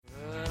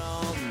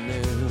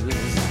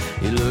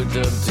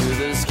looked up to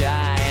the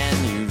sky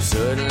and you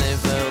certainly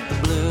felt the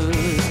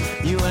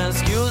blues. You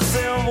ask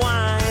yourself,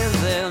 why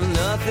is there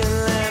nothing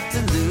left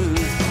to lose?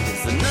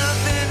 Is there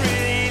nothing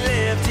really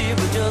left here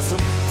but just some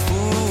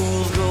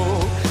fool's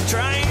gold?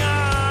 Trying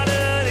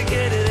harder to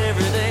get it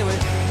every day we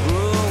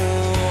grow.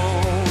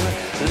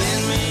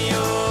 Lend me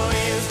your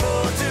ears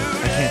for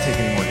today. I can't take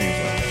any more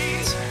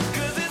games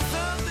like that.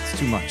 It's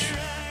too much.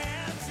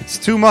 It's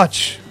too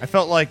much. I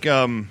felt like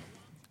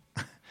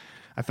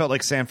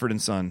Sanford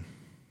and Son.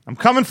 I'm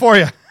coming for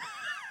you.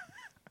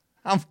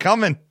 I'm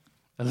coming.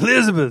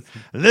 Elizabeth.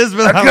 I'm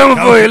coming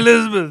for you,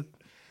 Elizabeth.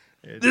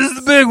 This is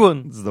the big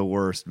one. This is the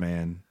worst,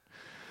 man.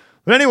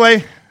 But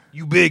anyway,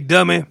 You big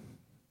dummy.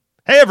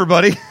 hey,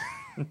 everybody.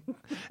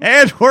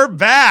 And we're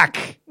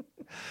back.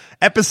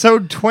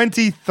 Episode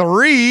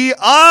 23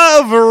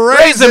 of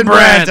Raisin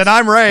Brent. And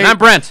I'm Ray. And I'm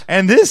Brent.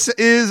 And this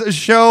is a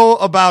show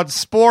about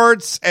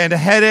sports and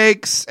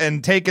headaches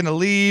and taking a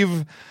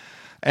leave.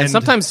 And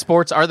sometimes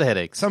sports are the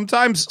headaches.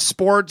 Sometimes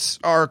sports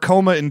are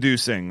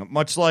coma-inducing,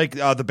 much like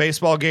the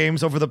baseball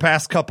games over the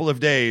past couple of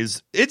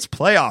days. It's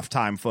playoff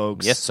time,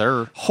 folks. Yes,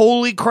 sir.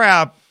 Holy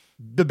crap.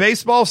 The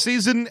baseball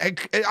season,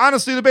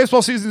 honestly, the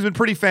baseball season's been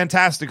pretty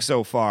fantastic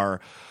so far.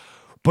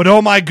 But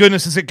oh my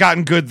goodness, has it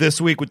gotten good this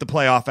week with the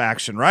playoff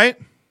action, right?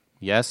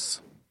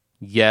 Yes.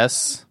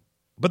 Yes.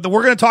 But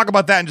we're going to talk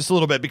about that in just a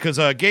little bit because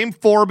Game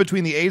 4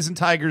 between the A's and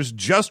Tigers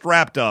just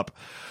wrapped up.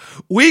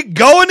 We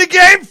go into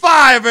Game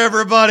 5,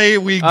 everybody.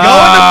 We go into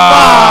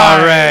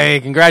 5. Ray,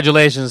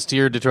 congratulations to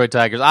your Detroit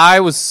Tigers.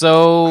 I was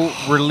so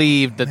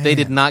relieved that they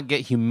did not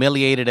get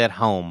humiliated at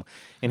home.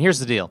 And here's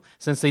the deal.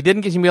 Since they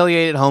didn't get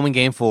humiliated at home in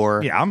Game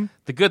 4,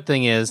 the good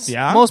thing is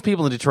most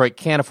people in Detroit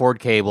can't afford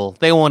cable.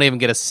 They won't even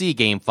get to see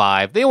Game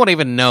 5. They won't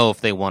even know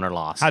if they won or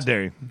lost. How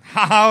dare you?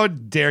 How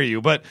dare you?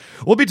 But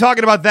we'll be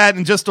talking about that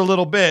in just a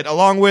little bit,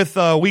 along with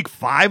Week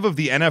 5 of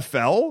the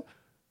NFL.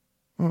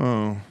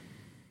 Oh,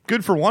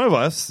 good for one of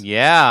us.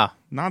 Yeah.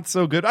 Not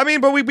so good. I mean,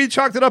 but we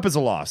chalked it up as a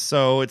loss,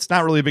 so it's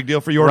not really a big deal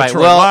for your Right,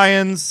 Detroit well,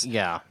 Lions.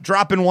 Yeah.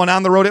 Dropping one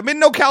on the road. I mean,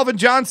 no Calvin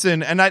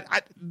Johnson, and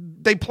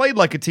they played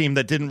like a team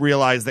that didn't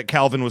realize that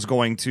Calvin was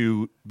going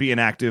to be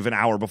inactive an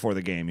hour before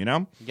the game, you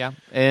know? Yeah.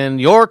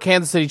 And your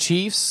Kansas City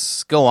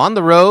Chiefs go on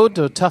the road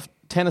to a tough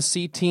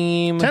Tennessee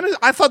team.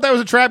 I thought that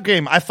was a trap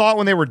game. I thought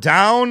when they were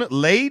down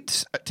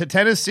late to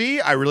Tennessee,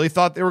 I really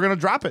thought they were going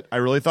to drop it. I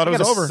really thought it was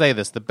over. Say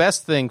this. The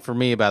best thing for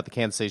me about the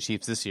Kansas City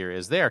Chiefs this year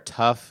is they are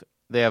tough.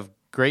 They have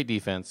great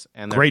defense,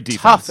 and they're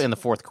tough in the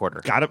fourth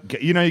quarter.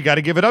 You got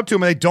to give it up to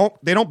them. They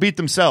don't beat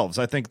themselves.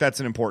 I think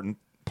that's an important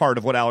part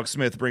of what Alex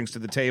Smith brings to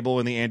the table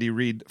in the Andy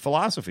Reid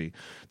philosophy.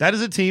 That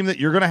is a team that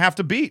you're going to have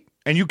to beat,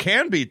 and you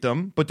can beat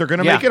them, but they're going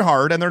to make it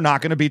hard, and they're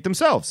not going to beat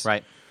themselves.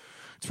 Right.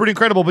 It's pretty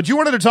incredible. But you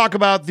wanted to talk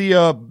about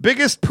the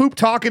biggest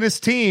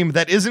poop-talkingest team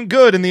that isn't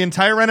good in the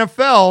entire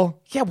NFL.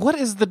 Yeah, what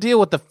is the deal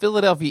with the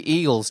Philadelphia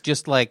Eagles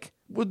just like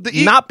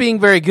not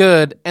being very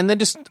good and then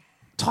just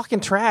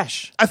talking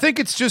trash? I think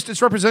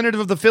it's representative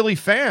of the Philly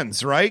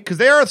fans, right? Because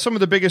they are some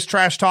of the biggest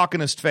trash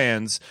talkingest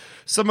fans,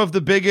 some of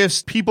the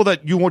biggest people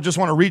that you will just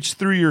want to reach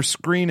through your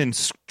screen and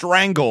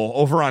strangle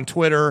over on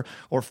Twitter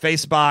or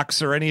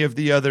Facebox or any of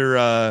the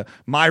other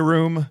My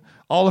Room,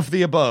 all of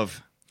the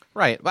above.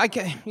 Right.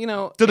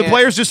 Do the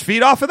players just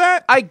feed off of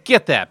that? I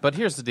get that, but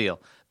here's the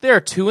deal. They're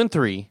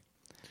 2-3.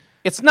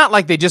 It's not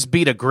like they just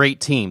beat a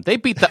great team. They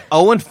beat the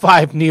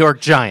 0-5 New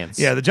York Giants.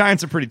 Yeah, the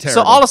Giants are pretty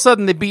terrible. So all of a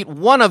sudden they beat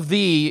one of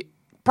the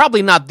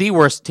probably not the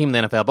worst team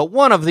in the NFL, but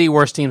one of the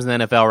worst teams in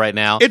the NFL right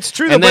now. It's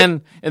true. And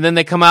then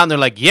they come out and they're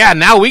like, yeah,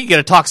 now we get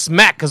to talk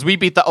smack because we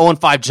beat the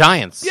 0-5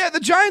 Giants. Yeah, the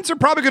Giants are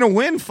probably going to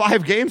win 4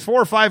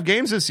 or 5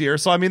 games this year.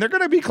 So, I mean, they're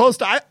going to be close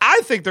to, I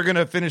think they're going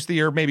to finish the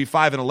year maybe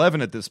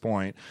 5-11 at this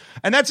point.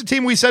 And that's a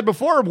team we said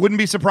before, wouldn't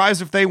be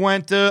surprised if they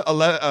went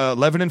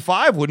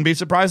 11-5. Wouldn't be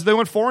surprised if they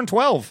went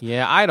 4-12.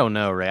 Yeah, I don't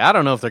know, Ray. I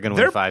don't know if they're going to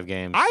win 5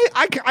 games.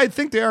 I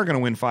think they are going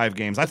to win 5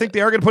 games. I think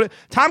they are going to put it.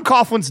 Tom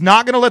Coughlin's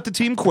not going to let the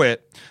team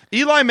quit.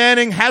 Eli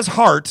Manning has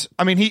heart.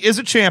 I mean, he is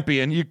a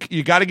champion.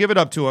 You got to give it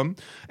up to him.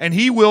 And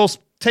he will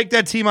take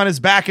that team on his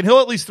back, and he'll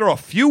at least throw a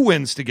few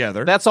wins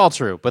together. That's all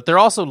true. But they're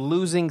also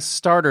losing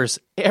starters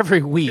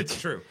every week.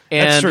 It's true.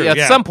 And That's true,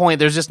 at some point,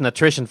 there's just an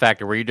attrition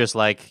factor where you're just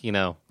like,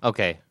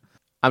 okay,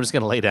 I'm just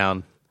going to lay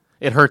down.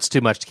 It hurts too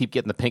much to keep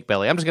getting the pink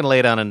belly. I'm just going to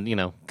lay down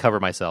and, cover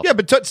myself. Yeah,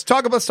 but let's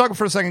talk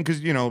for a second because,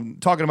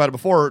 talking about it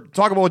before,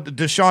 talk about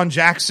Deshaun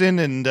Jackson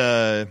and...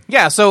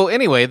 Yeah, so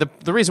anyway,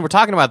 the reason we're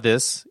talking about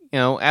this,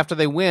 after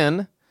they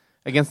win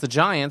against the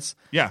Giants,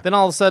 then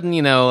all of a sudden,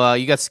 you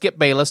got Skip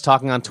Bayless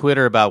talking on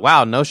Twitter about,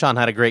 wow, Noshawn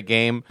had a great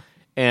game,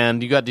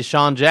 and you got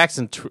Deshaun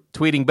Jackson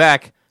tweeting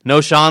back,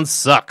 Noshawn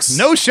sucks.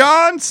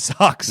 Noshawn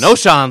sucks.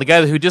 Noshawn, the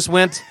guy who just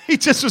went... He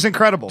just was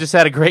incredible. Just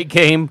had a great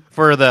game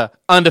for the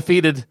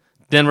undefeated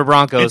Denver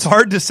Broncos. It's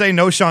hard to say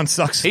Noshawn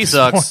sucks. He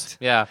sucks. Point.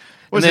 Yeah.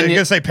 Was it going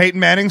to say Peyton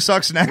Manning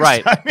sucks next?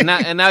 Right.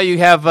 And now you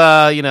have,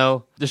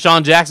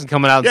 Deshaun Jackson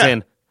coming out and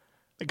saying,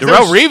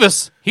 Darrelle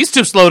Revis, he's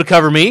too slow to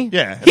cover me.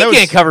 Yeah. He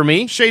can't cover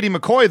me. Shady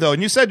McCoy, though.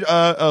 And you said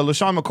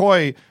LaShawn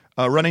McCoy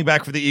running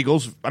back for the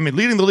Eagles. I mean,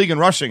 leading the league in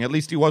rushing. At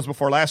least he was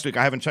before last week.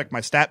 I haven't checked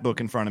my stat book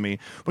in front of me.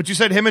 But you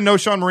said him and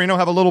Noshawn Marino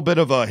have a little bit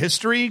of a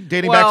history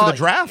dating back to the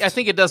draft? I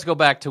think it does go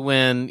back to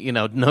when,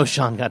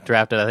 Noshawn got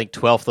drafted, I think,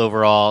 12th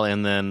overall,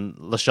 and then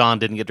LaShawn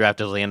didn't get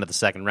drafted until the end of the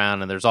second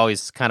round, and there's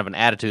always kind of an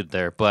attitude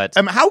there. But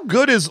how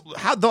good is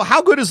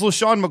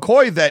LaShawn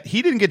McCoy that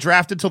he didn't get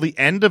drafted till the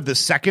end of the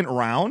second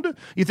round?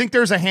 You think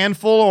there's a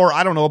handful, or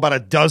I don't know, about a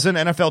dozen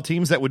NFL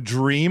teams that would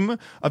dream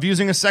of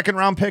using a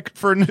second-round pick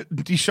for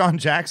Deshaun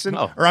Jackson?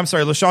 Oh. Or, I'm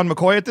sorry, LaShawn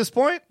McCoy at this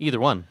point? Either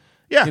one.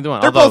 Yeah, Either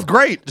one. they're both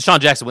great. Deshaun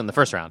Jackson went in the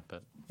first round.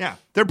 But yeah,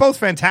 they're both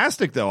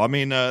fantastic, though. I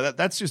mean,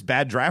 that's just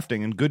bad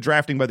drafting and good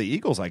drafting by the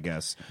Eagles, I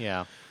guess.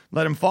 Yeah.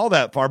 Let him fall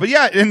that far. But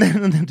yeah, and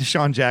then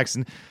Deshaun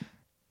Jackson.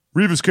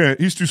 Revis can't.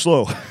 He's too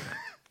slow.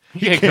 He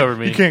can't cover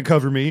me. He can't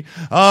cover me.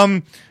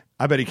 I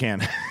bet he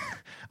can.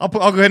 I'll go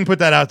ahead and put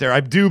that out there. I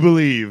do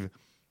believe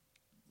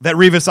that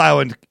Revis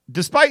Island,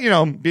 despite,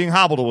 being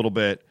hobbled a little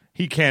bit,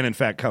 he can, in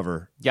fact,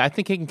 cover. Yeah, I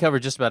think he can cover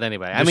just about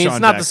anybody. I mean, it's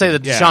not to say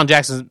that Deshaun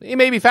Jackson, he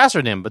may be faster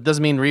than him, but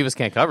doesn't mean Revis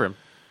can't cover him.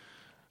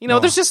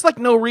 There's just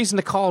no reason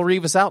to call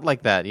Revis out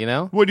like that,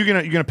 What,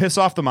 you're gonna piss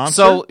off the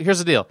monster? So, here's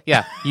the deal.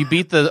 Yeah, you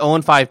beat the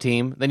 0-5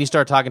 team, then you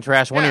start talking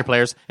trash one of your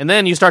players, and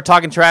then you start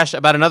talking trash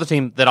about another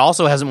team that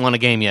also hasn't won a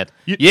game yet.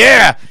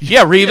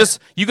 Revis,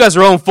 you guys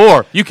are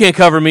 0-4. You can't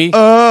cover me.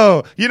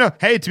 Oh,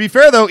 hey, to be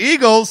fair, though,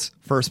 Eagles,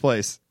 first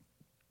place.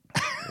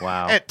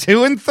 Wow. At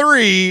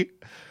 2-3,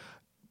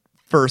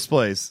 first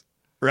place,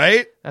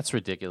 right? That's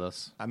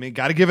ridiculous. I mean,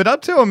 got to give it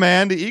up to them,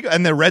 man. The Eagles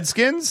and the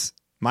Redskins,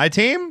 my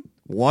team,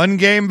 1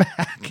 game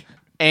back.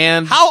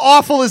 And how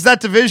awful is that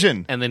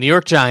division? And the New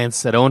York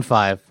Giants at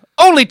 0-5,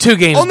 only 2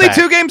 games. Only back.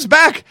 2 games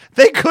back.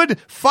 They could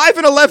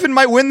 5-11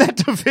 might win that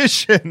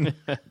division.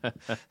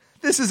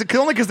 This is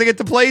only because they get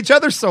to play each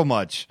other so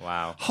much.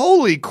 Wow.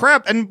 Holy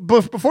crap. And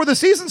before the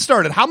season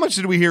started, how much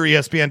did we hear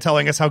ESPN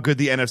telling us how good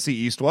the NFC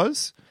East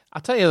was?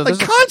 I'll tell you,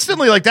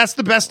 constantly, that's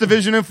the best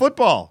division in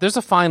football. There's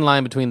a fine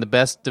line between the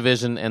best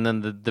division and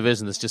then the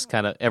division that's just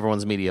kind of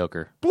everyone's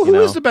mediocre. Well,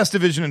 who is the best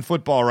division in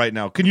football right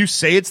now? Can you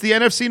say it's the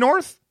NFC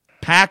North?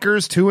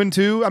 Packers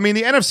 2-2. I mean,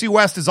 the NFC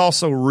West is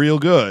also real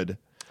good.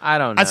 I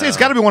don't know. I'd say it's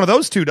got to be one of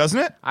those two, doesn't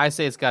it? I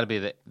say it's got to be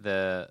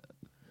the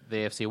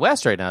AFC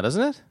West right now,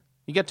 doesn't it?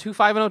 You got 2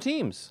 5-0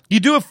 teams.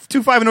 You do have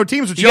 2 5-0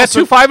 teams, but you got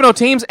 2 5-0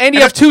 teams, and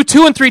you have 2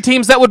 2-3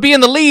 teams that would be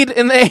in the lead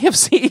in the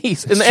AFC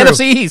East, in the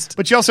NFC East.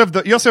 But you also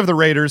have the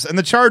Raiders, and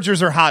the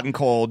Chargers are hot and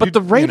cold. But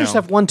the Raiders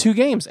have won 2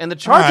 games, and the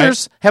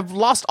Chargers have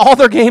lost all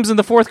their games in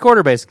the fourth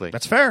quarter, basically.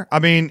 That's fair. I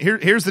mean,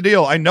 here's the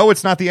deal. I know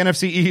it's not the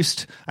NFC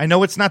East. I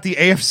know it's not the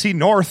AFC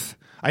North.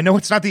 I know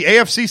it's not the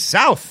AFC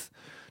South.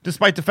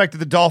 Despite the fact that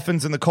the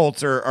Dolphins and the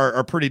Colts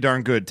are pretty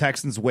darn good.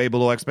 Texans way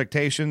below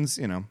expectations.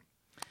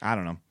 I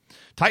don't know.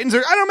 Titans are,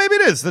 I don't know, maybe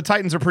it is. The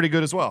Titans are pretty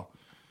good as well.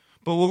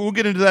 But we'll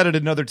get into that at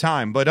another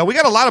time. But we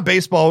got a lot of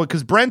baseball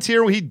because Brent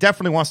here, he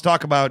definitely wants to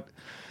talk about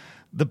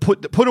the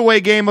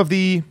put-away game of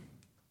the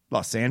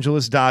Los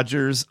Angeles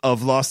Dodgers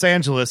of Los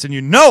Angeles.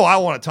 And I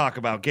want to talk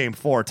about Game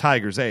 4,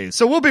 Tigers-A's.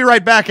 So we'll be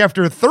right back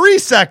after 3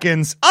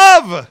 seconds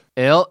of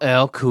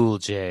LL Cool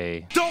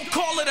J. Don't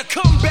call it a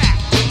comeback.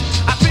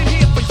 I've been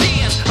here for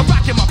years. I'm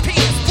rocking my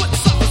pants. Put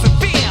suckers in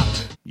fear.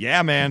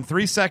 Yeah, man,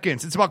 3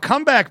 seconds. It's about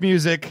comeback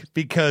music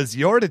because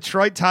your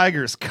Detroit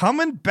Tigers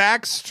coming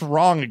back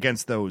strong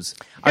against those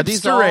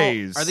hipster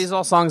A's. Are these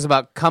all songs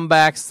about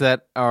comebacks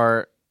that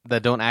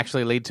don't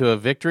actually lead to a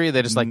victory?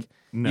 They're just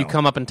no. You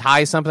come up and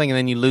tie something and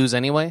then you lose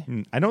anyway?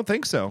 I don't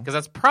think so. Because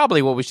that's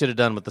probably what we should have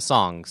done with the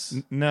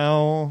songs.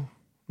 No,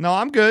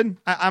 I'm good.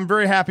 I'm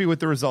very happy with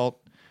the result.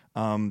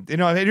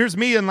 Here's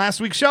me in last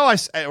week's show. I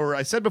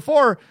said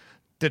before,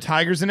 the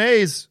Tigers and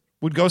A's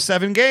would go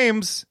 7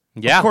 games.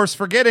 Yeah. Of course,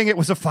 forgetting it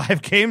was a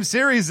 5-game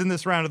series in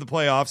this round of the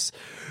playoffs.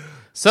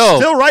 So,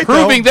 still right,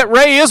 proving that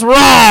Ray is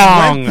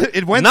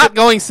wrong. Not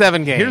going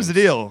 7 games. Here's the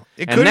deal.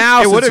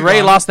 Since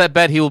Ray lost that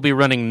bet, he will be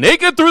running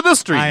naked through the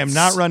streets. I am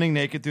not running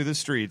naked through the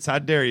streets. How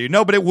dare you?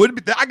 No, but it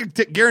would be. I could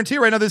guarantee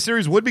right now this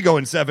series would be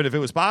going 7 if it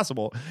was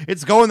possible.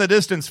 It's going the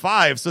distance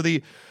 5. So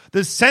the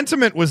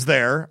sentiment was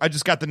there. I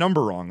just got the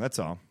number wrong. That's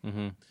all.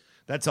 Mm-hmm.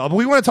 That's all. But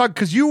we want to talk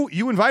because you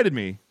invited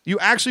me. You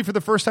actually, for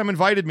the first time,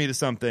 invited me to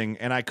something,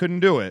 and I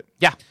couldn't do it.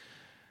 Yeah.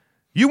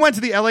 You went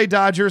to the LA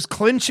Dodgers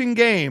clinching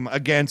game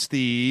against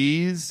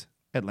these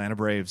Atlanta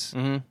Braves.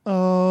 Mm-hmm.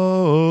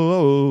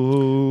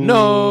 Oh.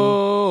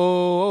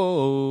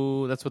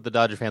 No. That's what the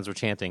Dodger fans were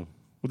chanting.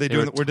 Were they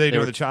doing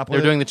the chop? They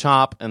were doing the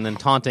chop and then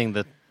taunting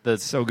the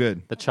so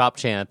good. The chop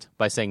chant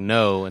by saying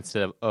no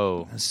instead of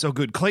oh. So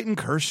good. Clayton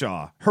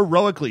Kershaw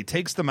heroically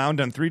takes the mound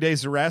on 3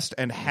 days of rest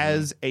and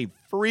has a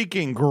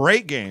freaking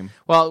great game.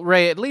 Well,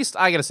 Ray, at least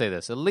I got to say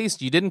this. At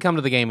least you didn't come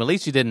to the game. At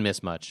least you didn't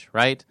miss much,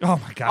 right? Oh,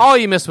 my God. All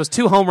you missed was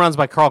 2 home runs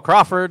by Carl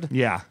Crawford.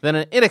 Yeah. Then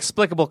an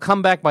inexplicable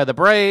comeback by the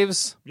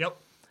Braves. Yep.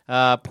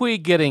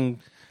 Puig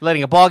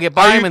letting a ball get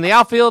by him in the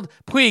outfield.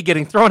 Puig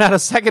getting thrown out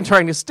of second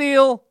trying to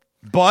steal.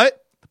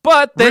 But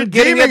then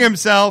redeeming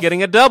himself.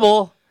 Getting a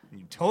double.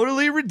 You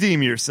totally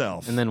redeem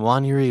yourself. And then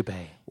Juan Uribe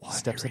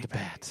steps at the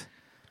bat.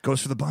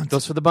 Goes for the bunt.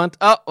 Goes for the bunt.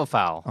 Oh, a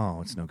foul.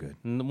 Oh, it's no good.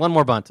 One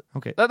more bunt.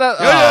 Okay.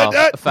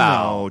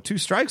 Foul. No, 2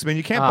 strikes, man.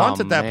 You can't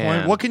bunt at that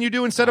point. What can you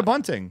do instead of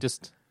bunting?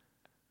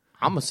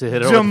 I'm going to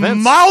hit it over the fence.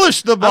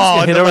 Demolish the ball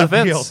hit in over the the left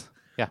fence. field.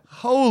 Yeah.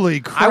 Holy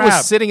crap. I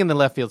was sitting in the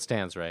left field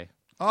stands, Ray.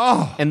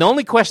 Oh. And the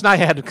only question I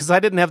had, because I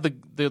didn't have the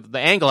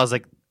angle, I was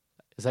like,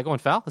 is that going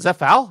foul? Is that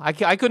foul? I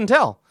couldn't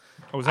tell.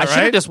 Oh, was I that should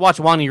have right? just watched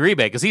Juan Uribe,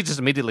 because he just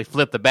immediately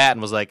flipped the bat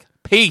and was like,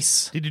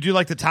 peace. Did you do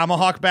like the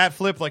tomahawk bat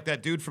flip like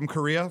that dude from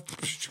Korea?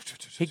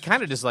 He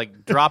kind of just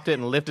like dropped it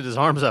and lifted his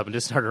arms up and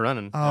just started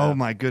running. Oh,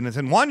 my goodness.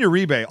 And Juan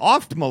Uribe,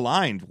 oft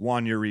maligned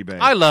Juan Uribe.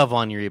 I love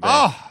Juan Uribe.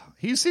 Oh,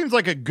 he seems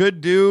like a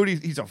good dude.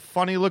 He's a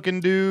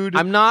funny-looking dude.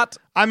 I'm not.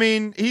 I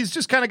mean, he's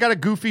just kind of got a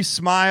goofy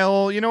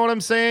smile. You know what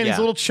I'm saying? Yeah. He's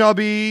a little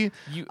chubby.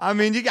 How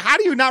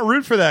do you not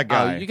root for that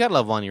guy? You got to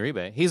love Juan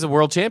Uribe. He's a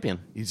world champion.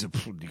 You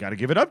got to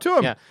give it up to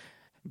him. Yeah.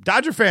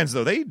 Dodger fans,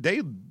 though,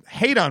 they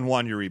hate on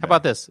Juan Uribe. How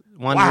about this?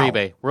 Juan Wow.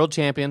 Uribe, world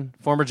champion,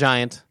 former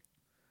Giant,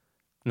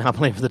 now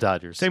playing for the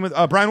Dodgers. Same with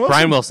Brian Wilson.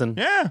 Brian Wilson.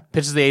 Yeah.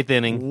 Pitches the 8th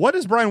inning. What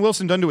has Brian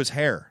Wilson done to his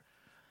hair?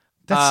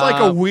 That's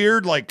like a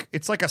weird,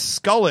 it's like a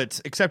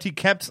skullet, except he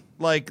kept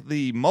like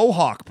the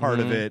mohawk part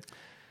of it.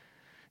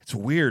 It's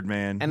weird,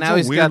 man. And he's now a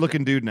he's weird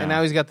looking dude now. And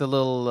now he's got the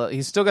little.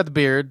 He's still got the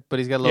beard, but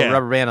he's got a little Yeah.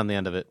 rubber band on the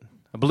end of it.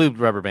 A blue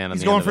rubber band on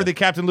He's the going end of for it. the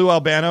Captain Lou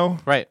Albano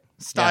right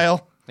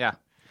style. Yeah.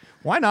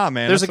 Why not,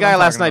 man? There's That's a what guy I'm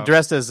last talking night about.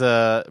 dressed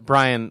as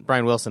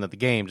Brian Wilson at the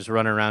game, just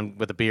running around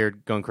with a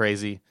beard, going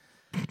crazy.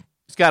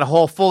 He's got a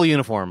whole full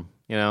uniform.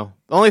 You know,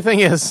 the only thing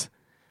is,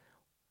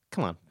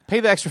 come on,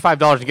 pay the extra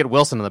 $5 to get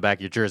Wilson on the back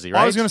of your jersey, right?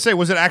 Well, I was going to say,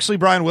 was it actually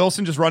Brian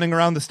Wilson just running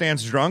around the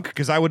stands drunk?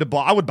 Because I would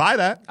buy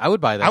that. I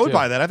would buy that. I would too.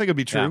 buy that. I think it'd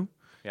be true.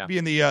 Yeah. Be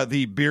in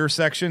the beer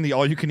section, the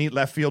all-you-can-eat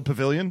left field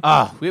pavilion.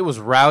 Oh, it was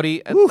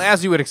rowdy,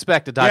 as you would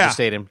expect at Dodger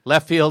Stadium.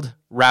 Left field,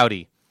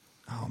 rowdy.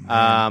 Oh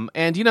man!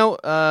 And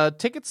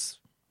tickets.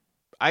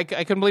 I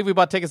couldn't believe we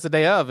bought tickets the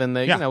day of, and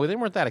they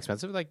weren't that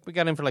expensive. Like we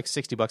got in for like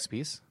 $60 a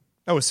piece.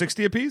 Oh, it was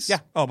 60 a piece? Yeah.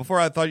 Oh, before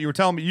I thought you were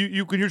telling me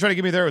you when you were trying to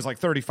get me there, it was like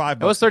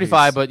 $35. It was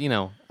 $35, but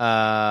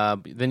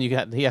then you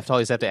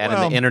always have to add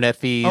in the internet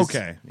fees.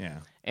 Okay, yeah.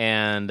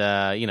 And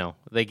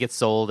they get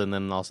sold, and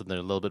then also they're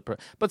a little bit.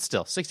 But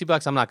still,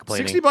 $60. I'm not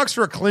complaining. $60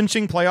 for a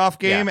clinching playoff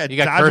game at You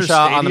got Dodger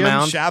Kershaw Stadium, on the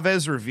mound.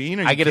 Chavez Ravine.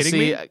 Are you I get to kidding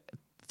see me?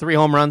 3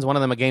 home runs, one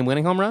of them a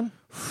game-winning home run.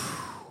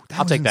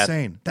 I'll take that.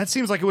 Insane. That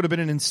seems like it would have been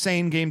an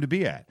insane game to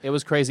be at. It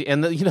was crazy,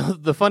 and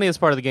the funniest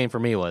part of the game for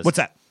me was What's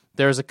that?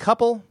 There's a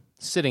couple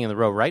sitting in the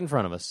row right in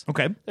front of us.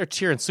 Okay. They're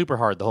cheering super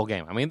hard the whole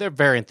game. I mean, they're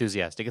very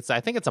enthusiastic.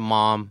 I think it's a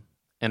mom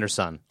and her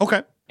son.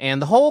 Okay.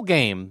 And the whole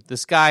game,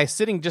 this guy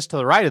sitting just to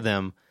the right of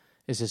them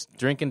is just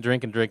drinking,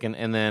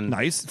 and then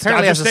Nice. It's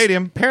apparently Dodger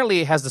Stadium. Apparently,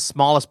 he has the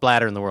smallest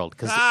bladder in the world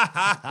because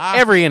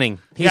every inning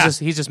he's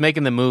just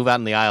making them move out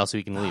in the aisle so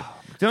he can leave.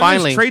 Don't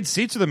Finally, just trade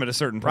seats with them at a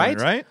certain point,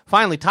 right?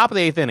 Finally, top of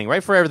the 8th inning, right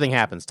before everything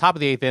happens. Top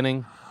of the 8th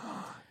inning.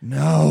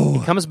 No.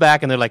 He comes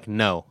back and they're like,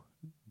 "No,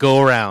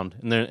 go around."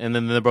 And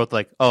then they're both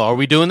like, "Oh, are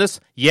we doing this?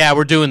 Yeah,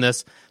 we're doing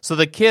this." So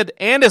the kid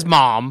and his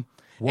mom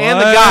and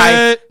the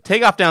guy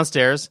take off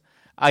downstairs.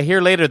 I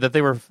hear later that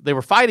they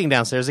were fighting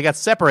downstairs. They got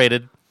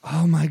separated.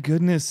 Oh my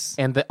goodness!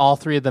 And all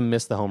 3 of them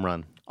missed the home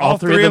run. All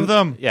three of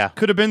them, yeah,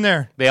 could have been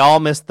there. They all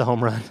missed the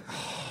home run.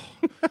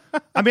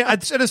 I mean,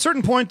 at a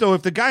certain point, though,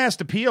 if the guy has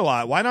to pee a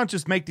lot, why not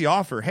just make the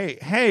offer?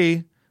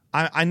 Hey,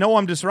 I know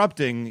I'm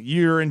disrupting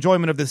your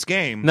enjoyment of this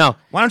game. No.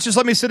 Why don't you just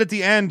let me sit at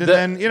the end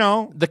and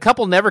then, The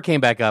couple never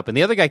came back up, and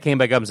the other guy came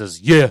back up and says,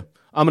 "Yeah,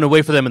 I'm going to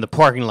wait for them in the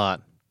parking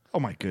lot." Oh,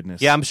 my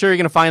goodness. Yeah, I'm sure you're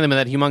going to find them in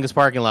that humongous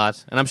parking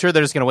lot, and I'm sure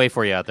they're just going to wait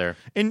for you out there.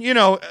 And,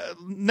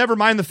 never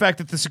mind the fact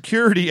that the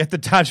security at the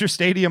Dodger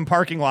Stadium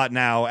parking lot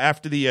now,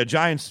 after the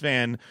Giants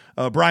fan,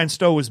 Brian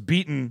Stowe, was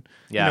beaten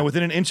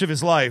within an inch of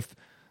his life,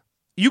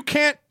 you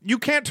can't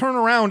turn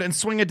around and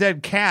swing a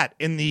dead cat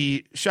in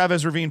the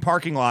Chavez Ravine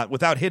parking lot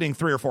without hitting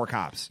 3 or 4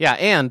 cops. Yeah,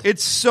 and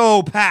it's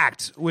so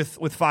packed with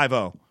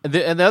 5-0. And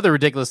the other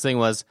ridiculous thing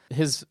was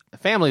his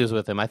family was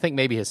with him. I think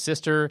maybe his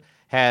sister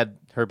had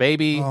her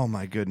baby. Oh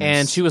my goodness!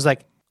 And she was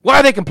like, "Why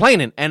are they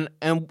complaining?" And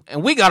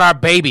we got our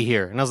baby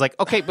here. And I was like,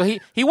 "Okay,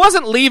 but he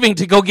wasn't leaving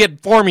to go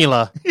get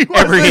formula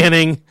every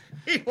inning.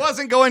 He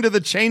wasn't going to the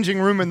changing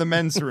room in the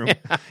men's room.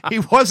 He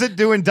wasn't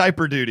doing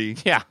diaper duty.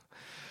 Yeah."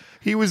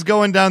 He was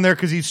going down there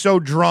because he's so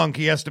drunk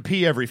he has to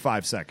pee every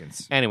 5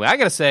 seconds. Anyway, I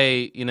got to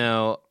say,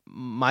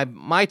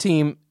 my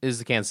team is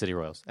the Kansas City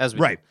Royals.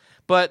 Right.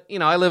 But,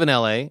 I live in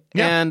L.A.,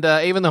 and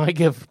even though I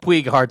give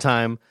Puig a hard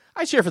time,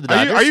 I cheer for the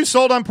Dodgers. Are you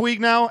sold on Puig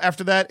now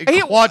after that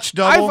clutch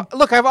double?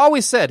 I've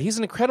always said he's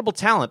an incredible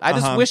talent. I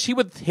just wish he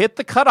would hit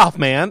the cutoff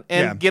man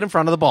and get in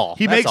front of the ball.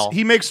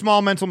 He makes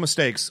small mental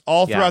mistakes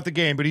all throughout the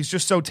game, but he's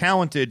just so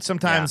talented.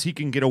 Sometimes he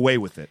can get away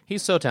with it.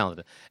 He's so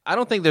talented. I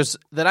don't think there's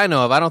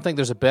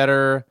a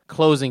better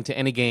closing to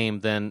any game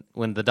than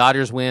when the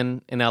Dodgers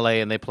win in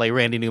L.A. and they play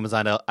Randy Newman's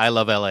I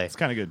Love L.A. It's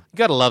kind of good. You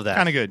got to love that.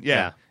 Kind of good,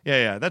 yeah.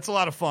 That's a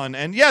lot of fun.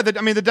 And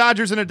the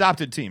Dodgers an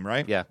adopted team,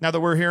 right? Yeah. Now that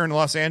we're here in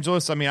Los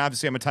Angeles,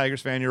 obviously I'm a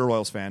Tigers fan, you're a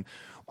Royals fan.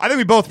 I think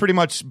we both pretty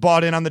much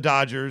bought in on the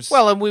Dodgers.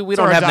 Well, and we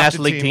don't have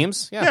National League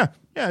teams. Yeah.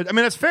 Yeah, I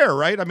mean, that's fair,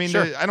 right? I mean,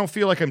 Sure. I don't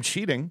feel like I'm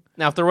cheating.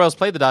 Now, if the Royals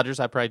played the Dodgers,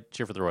 I'd probably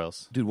cheer for the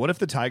Royals. Dude, what if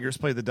the Tigers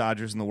play the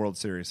Dodgers in the World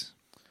Series?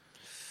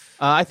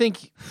 I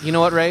think, you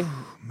know what, Ray?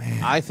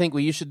 Man. I think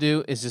what you should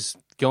do is just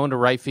go into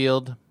right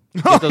field,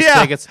 get those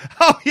tickets,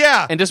 Oh,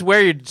 yeah. and just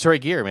wear your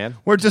Detroit gear, man.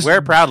 Just wear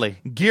it proudly.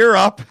 Gear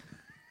up.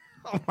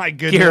 Oh, my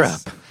goodness. Gear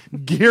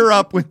up. Gear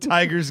up with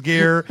Tigers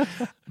gear.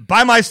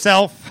 By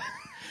myself.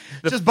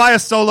 Just buy a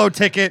solo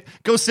ticket.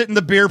 Go sit in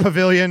the beer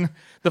pavilion.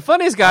 The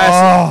funniest guy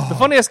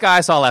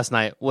I saw last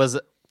night was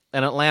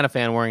an Atlanta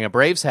fan wearing a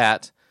Braves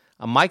hat,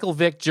 a Michael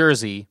Vick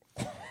jersey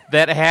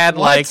that had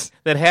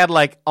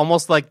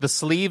almost like the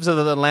sleeves of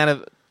the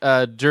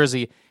Atlanta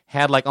jersey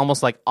had like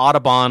almost like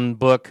Audubon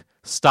book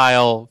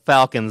style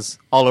falcons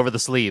all over the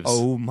sleeves.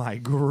 Oh my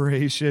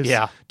gracious.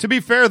 Yeah. To be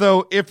fair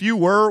though, if you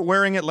were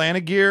wearing Atlanta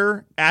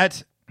gear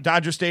at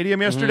Dodger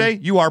Stadium yesterday,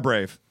 you are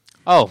brave.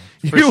 Oh,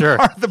 for sure.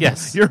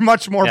 Yes. You're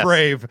much more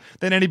brave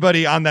than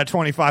anybody on that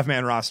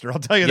 25-man roster. I'll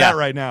tell you that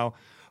right now.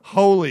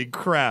 Holy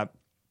crap.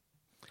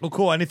 Well,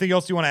 cool. Anything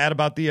else you want to add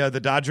about the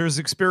Dodgers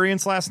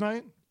experience last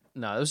night?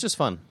 No, it was just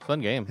fun.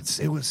 Fun game.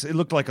 It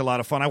looked like a lot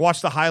of fun. I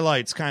watched the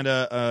highlights kind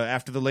of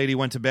after the lady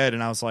went to bed,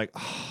 and I was like,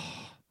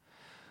 oh,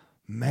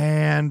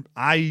 man,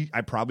 I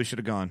probably should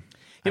have gone.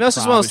 You know, it's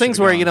just one of those things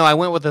where, I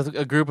went with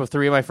a group of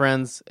 3 of my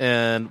friends,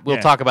 and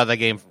we'll talk about that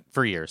game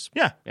for years.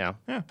 Yeah. No,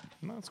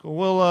 that's cool.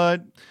 We'll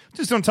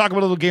just don't talk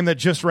about a little game that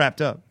just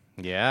wrapped up.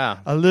 Yeah.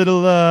 A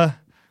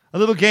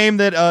little game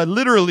that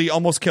literally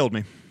almost killed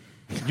me.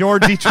 Your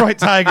Detroit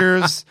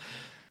Tigers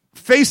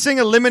facing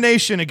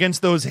elimination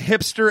against those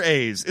hipster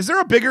A's. Is there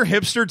a bigger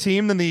hipster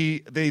team than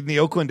the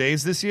Oakland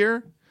A's this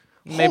year?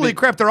 Maybe. Holy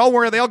crap, they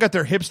all got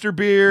their hipster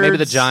beards. Maybe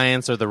the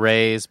Giants or the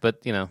Rays,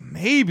 but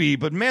Maybe,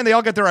 but man, they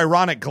all got their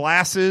ironic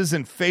glasses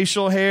and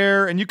facial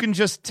hair, and you can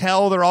just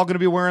tell they're all going to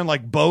be wearing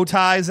like bow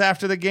ties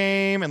after the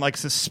game and like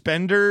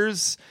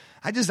suspenders.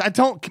 I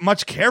don't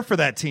much care for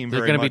that team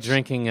very much. They're going to be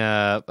drinking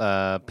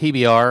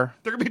PBR.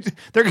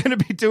 They're going to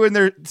be doing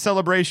their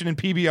celebration in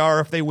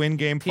PBR if they win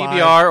Game 5.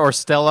 PBR or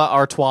Stella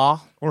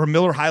Artois. Or a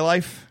Miller High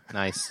Life.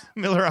 Nice.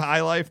 Miller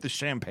High Life, the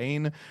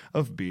champagne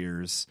of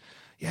beers.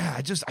 Yeah,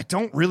 I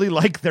don't really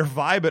like their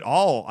vibe at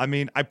all. I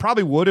mean, I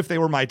probably would if they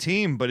were my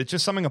team, but it's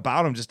just something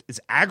about them is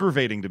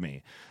aggravating to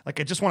me. Like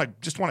I just want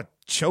to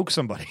choke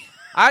somebody.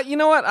 You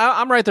know what?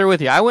 I'm right there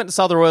with you. I went and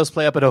saw the Royals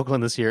play up at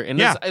Oakland this year,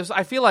 and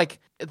I feel like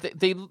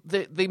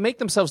they make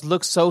themselves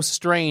look so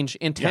strange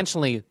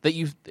intentionally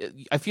that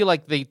I feel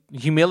like they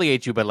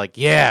humiliate you, but like,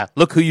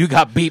 look who you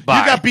got beat by.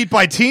 You got beat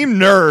by Team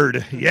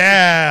Nerd.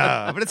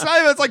 Yeah, but it's not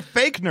even. It's like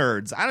fake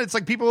nerds. It's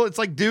like people. It's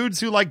like dudes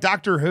who like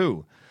Doctor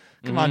Who.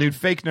 Come on, dude.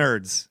 Fake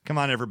nerds. Come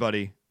on,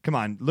 everybody. Come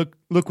on.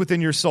 Look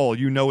within your soul.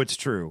 You know it's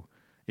true.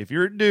 If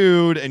you're a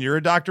dude and you're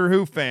a Doctor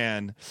Who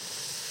fan,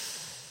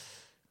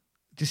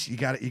 just you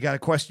got to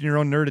question your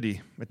own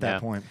nerdity at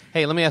that point.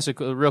 Hey, let me ask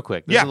you real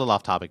quick. This is a little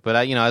off topic, but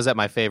I was at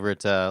my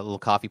favorite little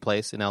coffee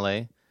place in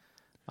LA.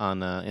 In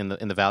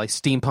the valley,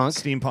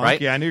 Steampunk, right?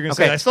 Yeah, I knew you were going to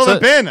say that. I still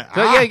haven't been.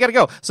 Yeah, you got to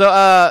go.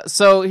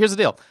 So here's the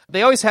deal.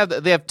 They always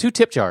have 2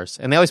 tip jars,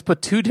 and they always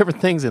put 2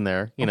 different things in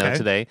there.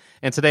 Today,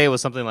 and today it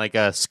was something like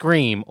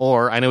Scream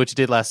or I Know What You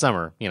Did Last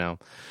Summer.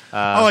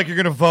 Like you're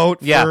going to vote.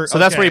 Yeah, so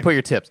that's where you put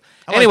your tips.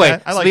 I like anyway,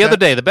 that. I like the other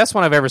day, the best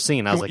one I've ever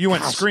seen. I was like, you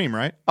went Scream,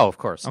 right? Oh, of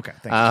course. Okay,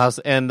 thank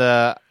you.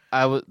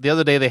 The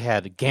other day they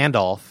had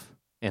Gandalf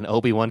and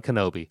Obi-Wan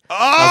Kenobi.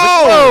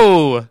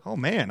 Oh! Oh,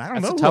 man. I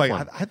don't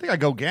know. I think I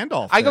go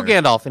Gandalf. I go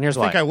Gandalf, and here's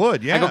why. I think I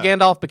would, yeah. I go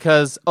Gandalf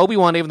because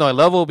Obi-Wan, even though I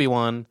love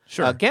Obi-Wan,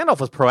 Gandalf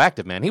was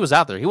proactive, man. He was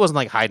out there. He wasn't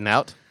like hiding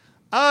out.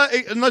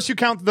 Unless you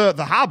count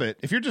the Hobbit.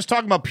 If you're just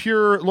talking about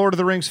pure Lord of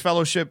the Rings,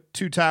 Fellowship,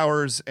 Two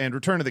Towers, and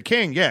Return of the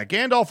King,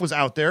 Gandalf was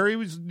out there. He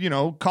was,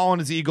 calling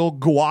his eagle,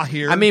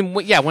 Gwahir. I mean,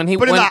 when he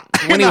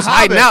was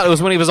hiding out, it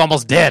was when he was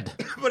almost dead.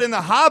 But in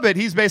the Hobbit,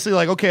 he's basically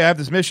like, okay, I have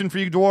this mission for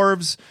you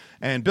dwarves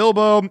and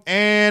Bilbo,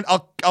 and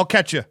I'll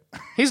catch you.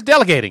 He's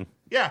delegating.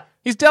 Yeah.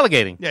 He's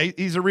delegating. Yeah,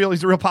 he's a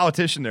real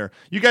politician there.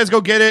 You guys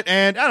go get it,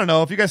 and I don't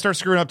know, if you guys start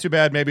screwing up too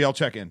bad, maybe I'll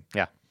check in.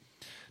 Yeah.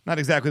 Not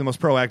exactly the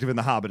most proactive in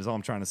The Hobbit is all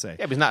I'm trying to say.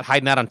 Yeah, but he's not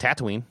hiding out on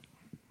Tatooine.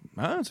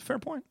 That's a fair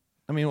point.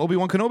 I mean,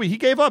 Obi-Wan Kenobi, he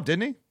gave up,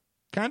 didn't he?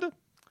 Kind of?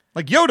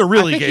 Like Yoda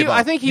really gave up.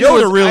 I think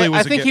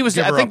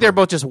they're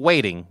both just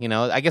waiting.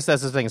 I guess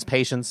that's the thing is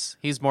patience.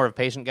 He's more of a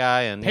patient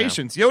guy and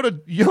patience.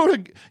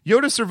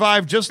 Yoda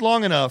survived just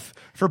long enough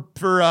for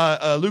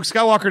Luke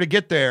Skywalker to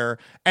get there,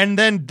 and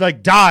then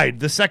died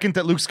the second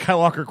that Luke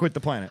Skywalker quit the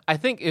planet. I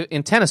think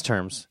in tennis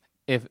terms,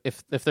 if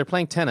they're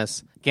playing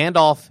tennis,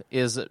 Gandalf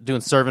is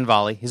doing serve and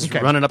volley. He's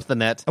running up the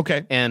net.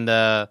 Okay, and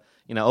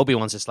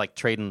Obi-Wan's just like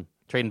trading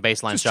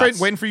baseline shots.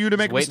 Waiting for you to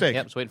make a mistake.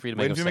 Yep, just waiting for you to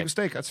make a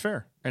mistake. That's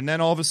fair. And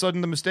then all of a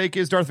sudden the mistake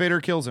is Darth Vader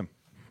kills him.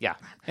 Yeah.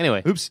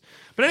 Anyway. Oops.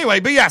 But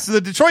so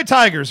the Detroit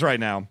Tigers right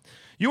now.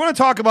 You want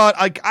to talk about,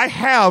 I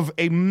have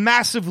a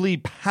massively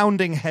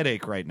pounding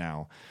headache right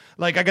now.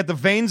 Like, I got the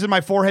veins in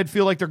my forehead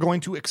feel like they're going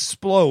to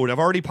explode. I've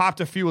already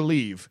popped a few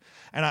Aleve.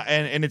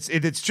 And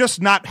it's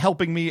just not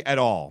helping me at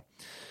all.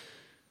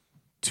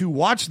 To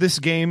watch this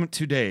game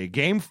today,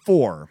 Game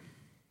 4,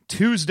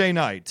 Tuesday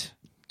night,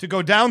 to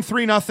go down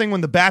 3-0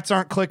 when the bats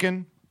aren't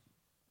clicking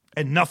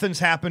and nothing's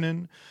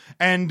happening.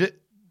 And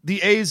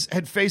the A's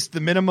had faced the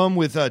minimum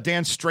with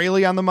Dan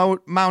Straley on the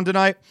mound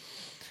tonight.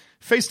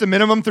 Faced a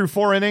minimum through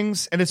 4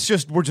 innings, and it's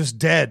just, we're just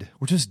dead.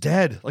 We're just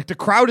dead. Like, the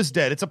crowd is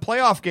dead. It's a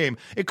playoff game.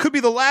 It could be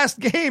the last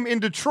game in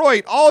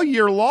Detroit all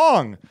year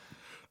long.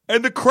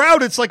 And the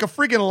crowd, it's like a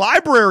freaking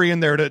library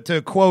in there,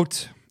 to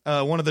quote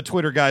one of the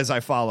Twitter guys I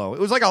follow. It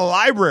was like a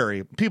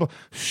library. People,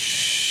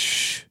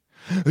 shh,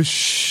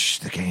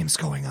 the game's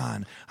going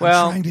on.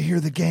 I'm trying to hear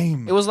the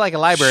game. It was like a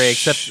library,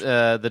 except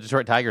the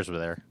Detroit Tigers were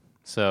there.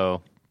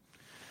 So,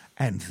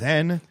 and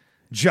then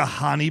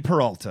Jahani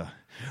Peralta,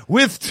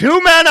 with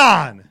 2 men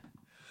on,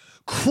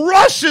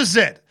 crushes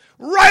it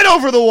right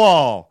over the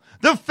wall.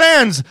 The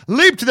fans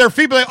leap to their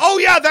feet, like, oh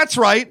yeah, that's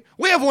right.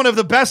 We have one of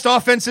the best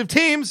offensive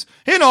teams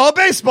in all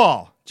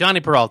baseball.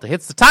 Johnny Peralta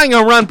hits the tying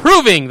home run,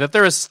 proving that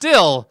there is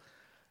still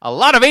a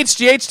lot of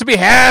HGH to be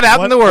had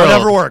out in the world.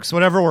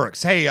 Whatever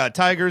works. Hey,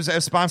 Tigers,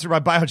 sponsored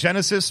by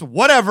Biogenesis.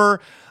 Whatever.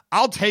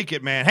 I'll take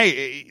it, man.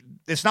 Hey,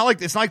 it's not like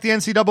the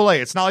NCAA.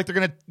 It's not like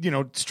they're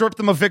gonna, strip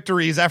them of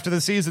victories after the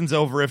season's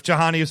over if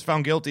Jahani is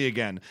found guilty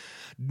again.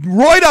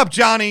 Right up,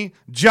 Jahani,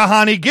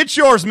 get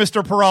yours,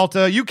 Mr.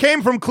 Peralta. You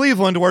came from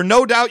Cleveland, where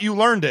no doubt you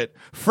learned it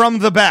from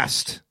the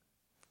best.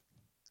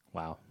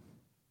 Wow.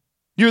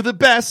 You're the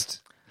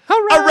best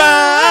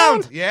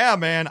around. Yeah,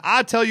 man.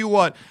 I tell you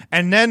what.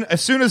 And then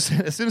as soon as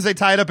they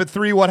tie it up at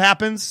 3, what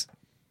happens?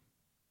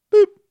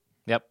 Boop.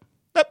 Yep.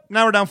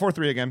 Now we're down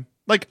 4-3 again.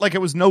 Like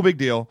it was no big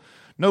deal.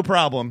 No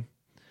problem.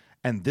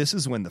 And this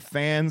is when the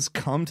fans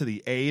come to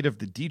the aid of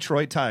the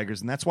Detroit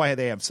Tigers, and that's why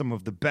they have some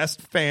of the best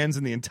fans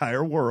in the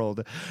entire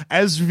world,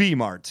 as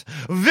V-Mart.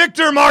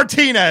 Victor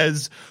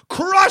Martinez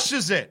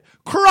crushes it.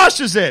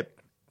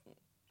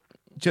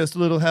 Just a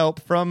little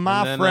help from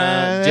my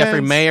friends.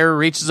 Jeffrey Mayer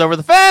reaches over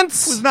the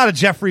fence. It was not a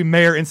Jeffrey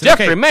Mayer incident.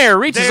 Jeffrey Mayer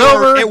reaches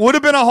over. It would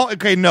have been a home.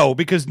 Okay, no,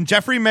 because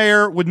Jeffrey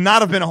Mayer would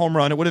not have been a home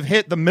run. It would have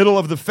hit the middle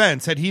of the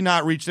fence had he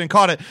not reached and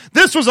caught it.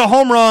 This was a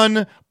home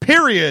run,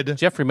 period.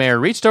 Jeffrey Mayer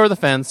reached over the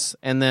fence,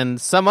 and then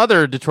some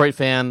other Detroit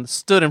fan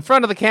stood in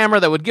front of the camera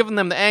that would give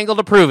them the angle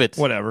to prove it.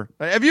 Whatever.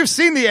 Have you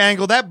seen the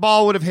angle? That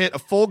ball would have hit a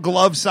full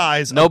glove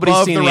size. Nobody's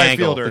above seen the the right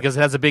angle fielder. because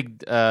it has a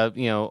big,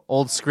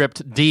 old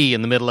script D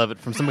in the middle of it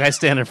from some guy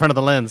standing in front of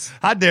the lens.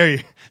 How dare you?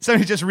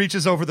 Somebody just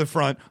reaches over the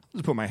front. I'll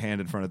just put my hand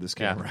in front of this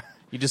camera. Yeah.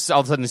 You just all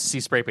of a sudden see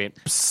spray paint.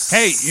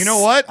 Hey, you know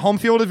what? Home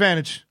field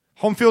advantage.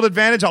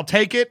 I'll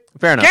take it.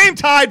 Fair enough. Game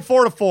tied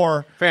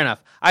 4-4. Fair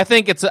enough. I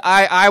think it's.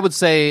 I would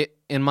say,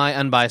 in my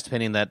unbiased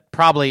opinion, that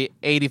probably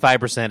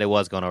 85% it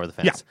was going over the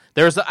fence.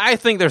 Yeah. I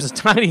think there's a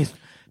tiny.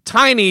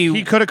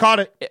 He could have caught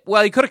it.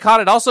 Well, he could have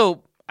caught it.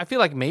 Also, I feel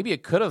like maybe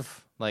it could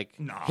have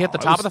hit the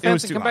top of the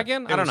fence and come back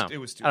in. I don't know. It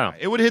was too high.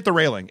 It would have hit the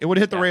railing.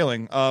 The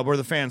railing where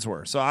the fans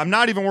were. So I'm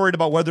not even worried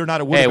about whether or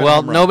not it would have been a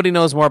home run. Nobody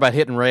knows more about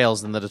hitting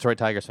rails than the Detroit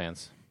Tigers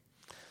fans.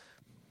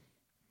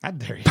 How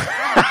dare you?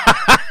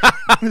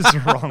 What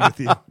is wrong with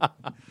you?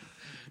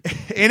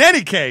 In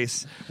any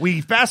case, we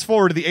fast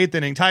forward to the 8th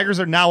inning. Tigers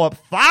are now up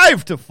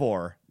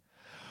 5-4.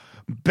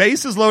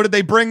 Bases loaded.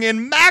 They bring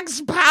in Max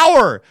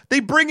Power.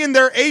 They bring in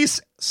their ace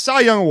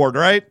Cy Young Award,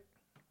 right?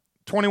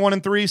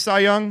 21-3 Cy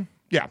Young.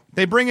 Yeah,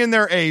 they bring in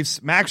their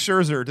ace, Max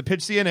Scherzer, to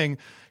pitch the inning.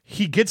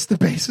 He gets the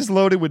bases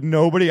loaded with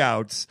nobody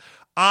outs.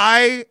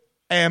 I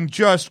am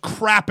just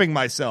crapping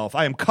myself.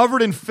 I am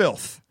covered in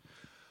filth.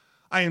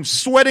 I am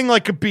sweating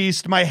like a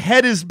beast. My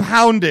head is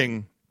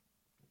pounding.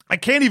 I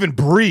can't even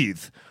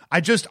breathe.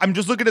 I'm just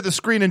looking at the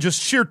screen in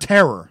just sheer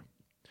terror.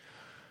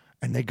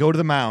 And they go to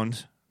the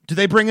mound. Do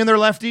they bring in their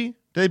lefty?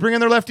 Do they bring in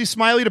their lefty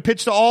Smiley to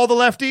pitch to all the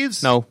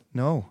lefties?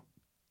 No.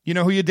 You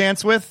know who you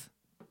dance with?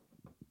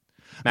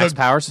 Max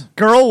Powers?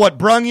 Girl, what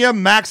brung you?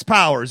 Max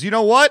Powers. You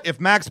know what? If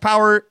Max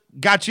Power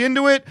got you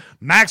into it,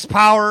 Max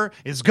Power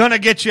is going to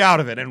get you out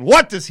of it. And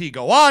what does he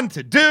go on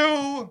to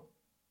do?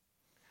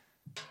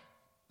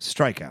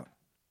 Strikeout.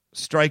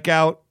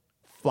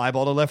 Fly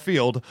ball to left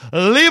field.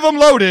 Leave them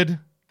loaded.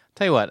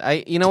 Tell you what,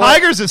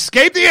 Tigers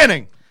escape the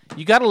inning.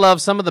 You got to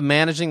love some of the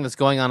managing that's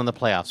going on in the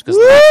playoffs. Because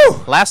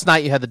last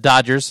night you had the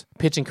Dodgers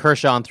pitching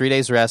Kershaw on 3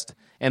 days rest,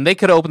 and they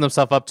could have opened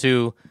themselves up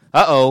to,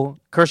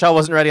 Kershaw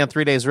wasn't ready on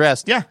 3 days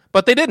rest. Yeah.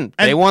 But they didn't.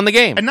 They won the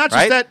game. And not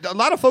just that, a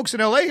lot of folks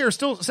in L.A. here are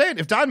still saying,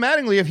 if Don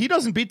Mattingly, if he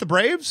doesn't beat the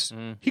Braves,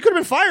 he could have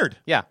been fired.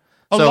 Yeah.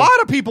 A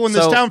lot of people in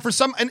this town, for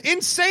an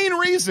insane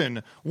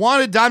reason,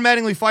 wanted Don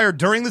Mattingly fired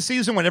during the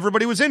season when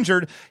everybody was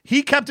injured.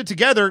 He kept it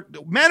together.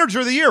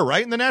 Manager of the year,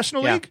 right, in the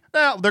National League?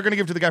 Well, they're going to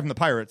give it to the guy from the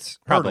Pirates.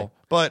 Probably. Hurdle.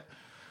 But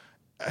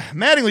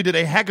Mattingly did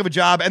a heck of a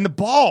job. And the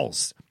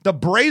balls, the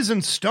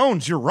brazen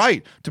stones, you're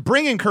right, to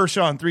bring in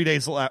Kershaw on 3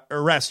 days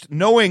rest,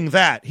 knowing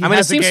that he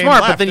has it seems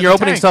smart, but then you're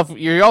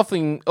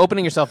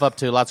opening yourself up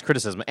to lots of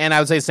criticism. And I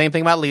would say the same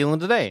thing about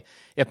Leland today.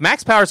 If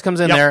Max Powers comes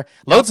in there,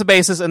 loads the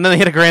bases, and then they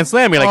hit a grand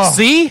slam, you're like,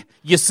 see?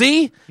 You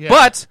see? Yeah.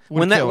 But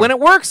when it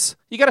works,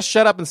 You got to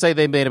shut up and say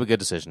they made a good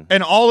decision.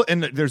 And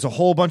there's a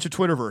whole bunch of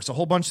Twitterverse, a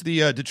whole bunch of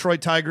the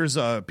Detroit Tigers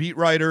beat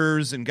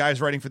writers and guys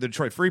writing for the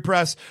Detroit Free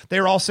Press.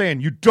 They're all saying,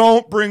 you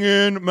don't bring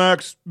in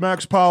Max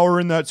Power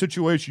in that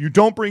situation. You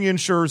don't bring in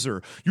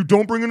Scherzer. You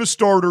don't bring in a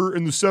starter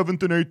in the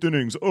 7th and 8th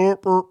innings.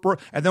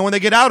 And then when they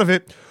get out of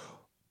it,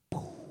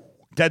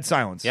 dead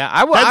silence. Yeah,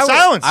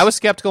 silence. I was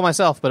skeptical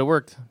myself, but it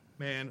worked.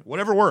 Man,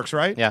 whatever works,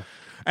 right? Yeah.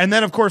 And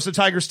then, of course, the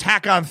Tigers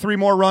tack on 3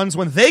 more runs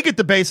when they get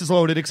the bases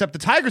loaded, except the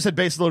Tigers had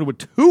bases loaded with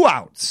 2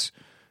 outs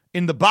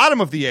in the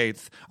bottom of the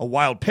 8th. A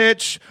wild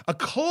pitch, a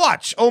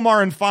clutch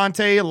Omar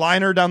Infante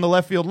liner down the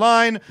left field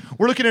line.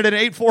 We're looking at an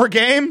 8-4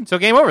 game. So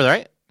game over,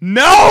 right?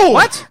 No!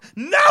 What?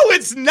 No,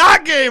 it's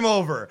not game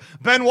over.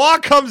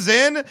 Benoit comes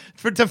in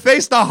to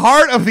face the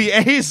heart of the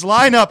A's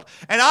lineup,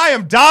 and I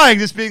am dying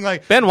just being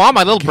like... Benoit,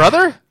 my little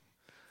brother?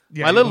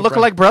 Yeah, my little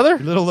lookalike brother?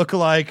 Little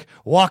lookalike.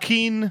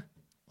 Joaquin...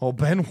 Oh,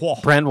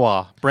 Benoit.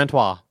 Brentois.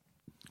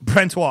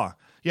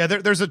 Yeah,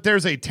 there's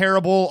a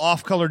terrible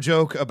off-color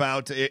joke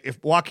about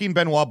if Joaquin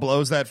Benoit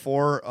blows that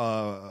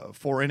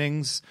 4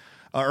 innings,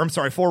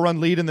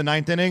 4-run lead in the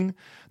 9th inning.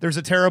 There's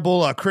a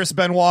terrible Chris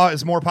Benoit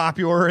is more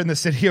popular in the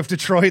city of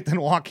Detroit than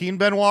Joaquin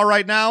Benoit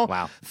right now.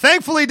 Wow.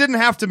 Thankfully,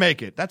 didn't have to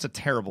make it. That's a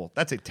terrible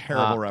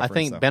reference. I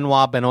think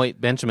though. Benoit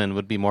Benjamin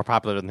would be more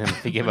popular than him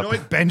if he gave up.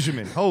 Benoit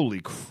Benjamin.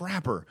 Holy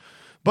crapper.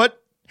 But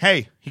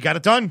hey, he got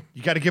it done.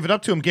 You got to give it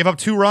up to him. Gave up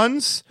 2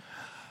 runs.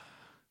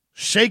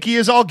 Shaky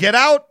as all get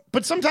out.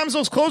 But sometimes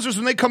those closers,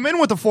 when they come in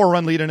with a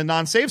 4-run lead in a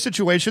non-save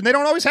situation, they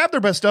don't always have their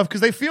best stuff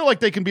because they feel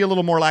like they can be a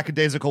little more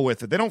lackadaisical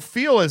with it. They don't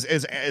feel as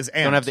amped.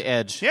 Don't have the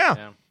edge.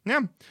 Yeah.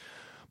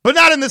 But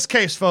not in this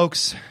case,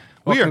 folks.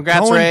 Well, we are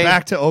going Ray.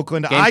 back to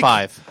Oakland. Game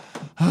 5.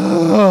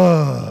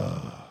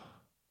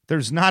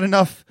 There's not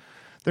enough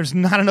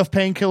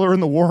painkiller in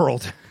the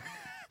world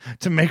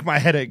to make my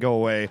headache go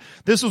away.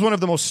 This was one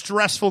of the most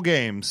stressful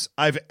games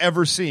I've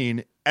ever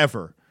seen,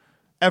 ever.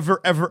 Ever.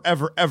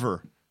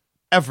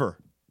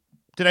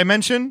 Did I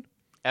mention?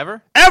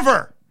 Ever?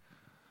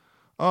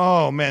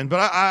 Oh, man.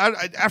 But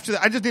I after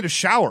that, I just need a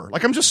shower.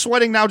 Like, I'm just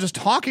sweating now just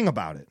talking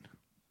about it.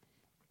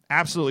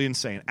 Absolutely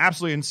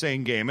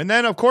insane game. And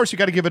then, of course, you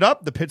got to give it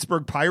up. The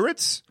Pittsburgh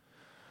Pirates.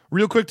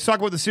 Real quick to talk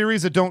about the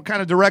series that don't kind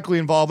of directly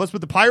involve us,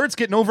 but the Pirates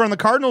getting over on the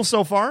Cardinals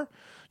so far.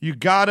 You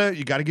gotta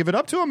give it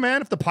up to them,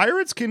 man. If the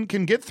Pirates can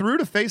get through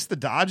to face the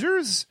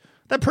Dodgers,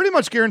 that pretty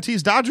much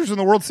guarantees Dodgers in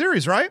the World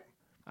Series, right?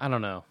 I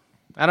don't know.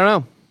 I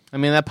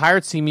mean, that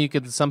Pirates team,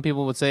 some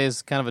people would say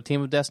is kind of a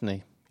team of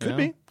destiny. Could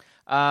be.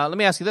 Let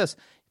me ask you this: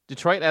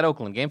 Detroit at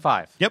Oakland, Game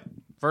 5. Yep.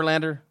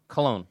 Verlander,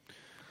 Cologne.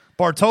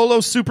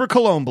 Bartolo Super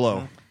Cologne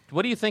blow.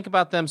 What do you think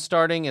about them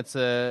starting? It's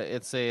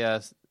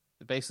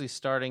basically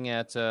starting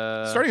at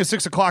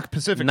 6 o'clock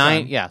Pacific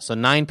time. Yeah, so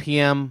 9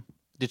 p.m.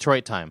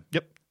 Detroit time.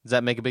 Yep. Does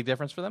that make a big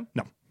difference for them?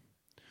 No.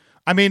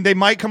 I mean, they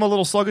might come a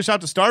little sluggish out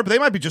to start, but they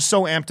might be just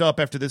so amped up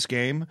after this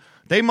game.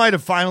 They might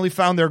have finally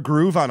found their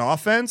groove on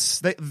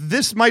offense.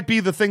 This might be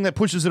the thing that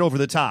pushes it over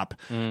the top.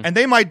 And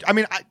they might, I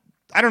mean,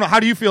 I don't know. How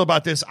do you feel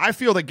about this? I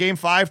feel that Game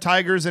 5,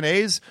 Tigers and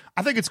A's,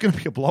 I think it's going to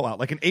be a blowout,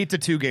 like an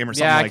 8-2 game or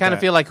something like that. Yeah, I kind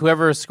of feel like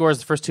whoever scores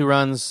the first 2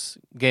 runs,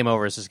 game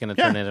over, is just going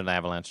to turn into an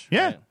avalanche.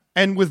 Yeah. Right?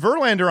 And with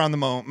Verlander on the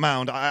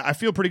mound, I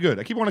feel pretty good.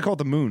 I keep wanting to call it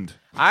the Moond.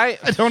 I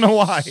don't know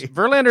why.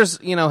 Verlander's,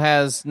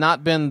 has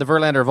not been the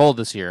Verlander of old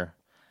this year,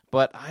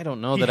 but I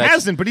don't know he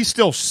hasn't, but he's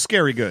still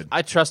scary good.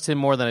 I trust him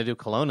more than I do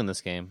Cologne in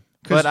this game.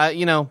 But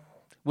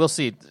we'll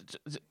see.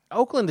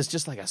 Oakland is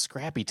just like a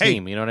scrappy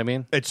team. You know what I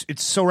mean?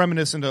 It's so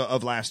reminiscent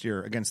of last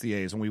year against the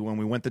A's when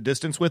we went the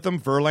distance with them.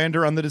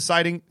 Verlander on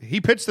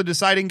he pitched the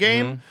deciding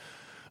game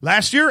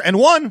last year and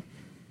won.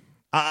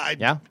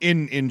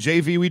 In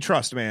JV we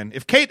trust, man.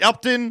 If Kate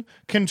Upton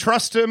can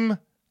trust him,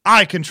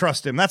 I can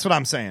trust him. That's what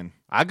I'm saying.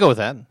 I go with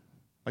that.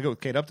 I go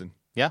with Kate Upton.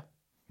 Yeah.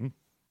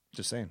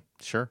 Just saying.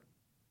 Sure.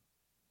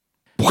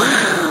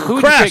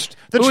 Crashed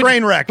the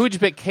train wreck. Who would you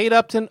pick, Kate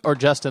Upton or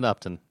Justin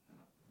Upton?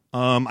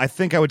 I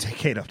think I would take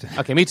Kate Upton.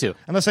 Okay, me too.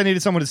 Unless I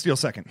needed someone to steal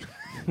second.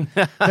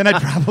 Then I'd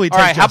probably take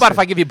All right, Justin. how about if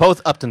I give you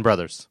both Upton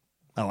brothers?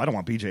 Oh, I don't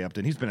want BJ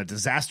Upton. He's been a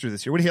disaster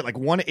this year. What did he hit, like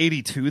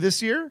 182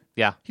 this year?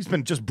 Yeah. He's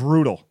been just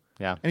brutal.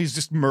 Yeah. And he's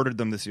just murdered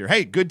them this year.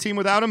 Hey, good team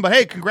without him. But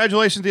hey,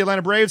 congratulations to the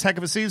Atlanta Braves. Heck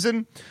of a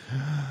season.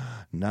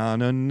 Na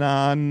na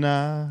na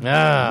na.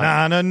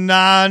 Na na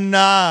na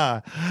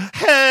na.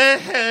 Hey,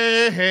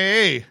 hey,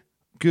 hey.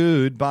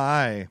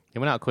 Goodbye. They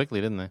went out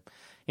quickly, didn't they?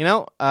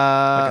 Like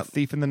a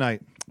thief in the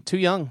night. Too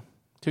young.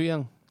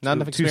 Not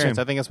enough experience.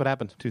 I think that's what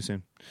happened. Too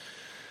soon.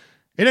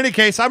 In any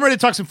case, I'm ready to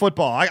talk some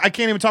football. I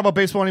can't even talk about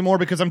baseball anymore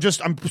because I'm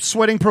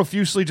sweating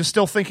profusely, just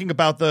still thinking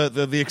about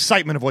the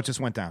excitement of what just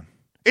went down.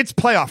 It's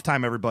playoff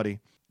time, everybody.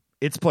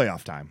 It's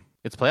playoff time.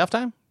 It's playoff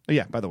time?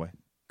 Yeah, by the way.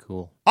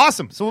 Cool.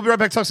 Awesome. So we'll be right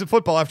back to talk some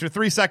football after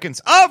 3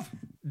 seconds of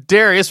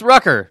Darius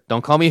Rucker.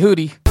 Don't call me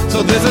Hootie.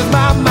 So this is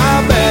my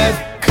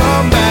bad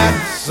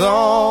comeback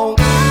song.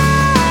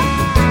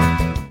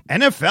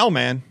 NFL,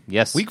 man.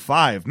 Yes. Week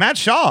 5. Matt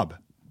Schaub.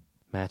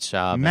 Matt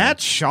Schaub. Matt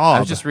Schaub. I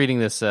was just reading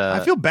this. I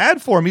feel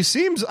bad for him. He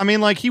seems,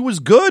 like he was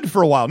good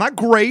for a while. Not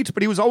great,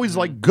 but he was always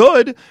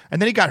good.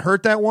 And then he got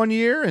hurt that one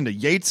year, and the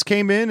Yates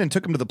came in and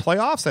took him to the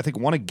playoffs. I think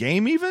won a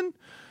game even.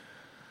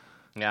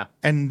 Yeah.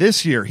 And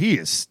this year, he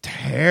is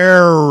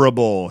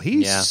terrible.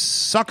 He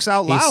sucks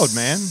out loud,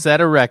 man.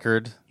 Set a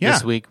record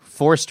this week,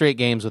 4 straight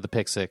games with a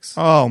pick 6.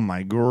 Oh,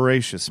 my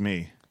gracious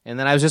me. And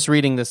then I was just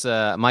reading this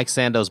Mike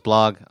Sando's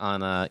blog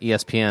on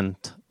ESPN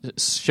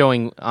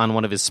showing on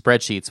one of his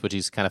spreadsheets, which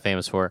he's kind of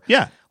famous for.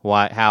 Yeah.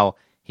 How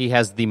he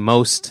has the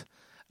most,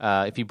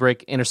 if you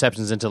break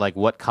interceptions into like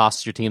what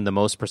costs your team the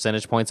most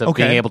percentage points of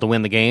being able to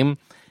win the game,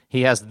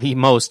 he has the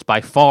most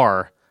by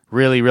far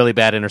really, really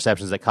bad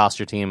interceptions that cost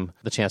your team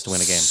the chance to win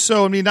a game.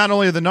 So, not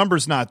only are the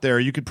numbers not there,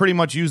 you could pretty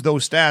much use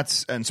those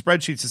stats and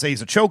spreadsheets to say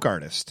he's a choke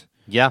artist.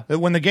 Yeah. That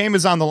when the game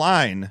is on the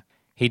line,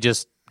 he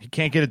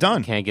can't get it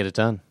done. Can't get it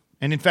done.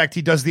 And in fact,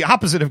 he does the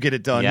opposite of get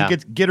it done. Yeah. He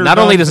get her not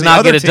done only does for not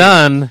the get other it team.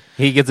 done,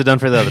 he gets it done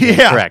for the other team.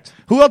 Yeah. Correct.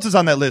 Who else is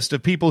on that list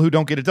of people who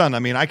don't get it done?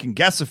 I can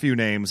guess a few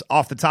names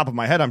off the top of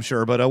my head, I'm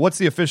sure, but what's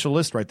the official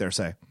list right there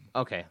say?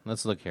 Okay,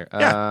 let's look here.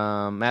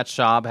 Yeah. Matt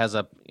Schaub has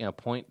a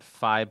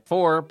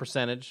 0.54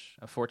 percentage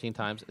of 14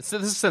 times. This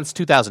is since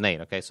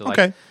 2008. Okay, so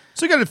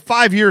so you got a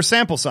 5-year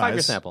sample size.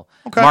 5-year sample.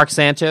 Okay. Mark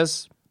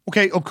Sanchez.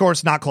 Okay, of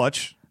course, not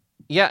clutch.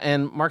 Yeah,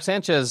 and Mark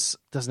Sanchez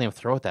doesn't even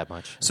throw it that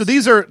much. So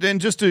these are, and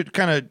just to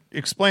kind of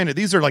explain it,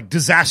 these are like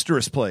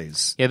disastrous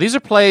plays. Yeah, these are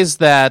plays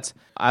that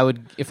I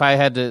would, if I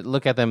had to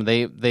look at them,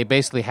 they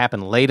basically happen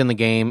late in the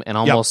game and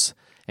almost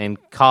and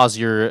cause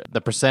your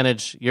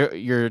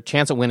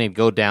chance of winning to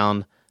go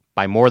down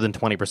by more than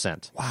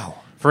 20%. Wow.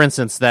 For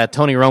instance, that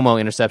Tony Romo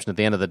interception at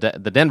the end of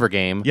the Denver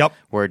game,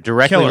 where it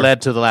directly Killer.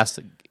 led to the last,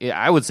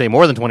 I would say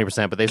more than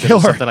 20%, but they said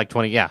something like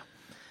 20, yeah.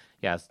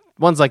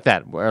 Ones like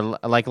that, where,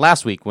 like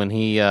last week when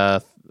he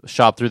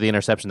Schaub threw the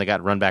interception that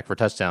got run back for a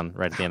touchdown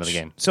right at the end of the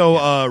game. So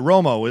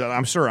Romo,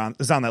 I'm sure,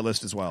 is on that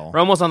list as well.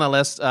 Romo's on that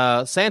list.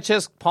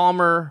 Sanchez,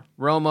 Palmer,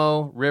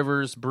 Romo,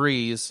 Rivers,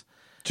 Breeze.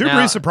 Drew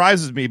Brees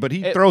surprises me, but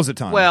he throws a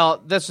ton.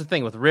 Well, that's the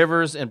thing with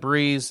Rivers and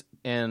Breeze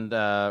and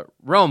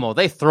Romo.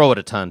 They throw it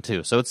a ton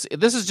too. So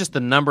this is just the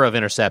number of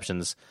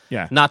interceptions,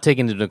 not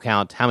taking into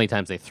account how many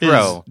times they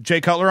throw. Is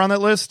Jay Cutler on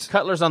that list?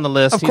 Cutler's on the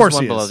list. Of course he's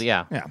one he below. is.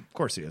 Yeah, of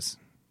course he is.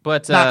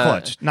 But not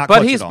clutch. Not but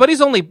clutch he's at all. but he's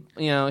only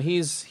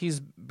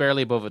he's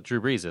barely above what Drew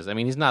Brees is.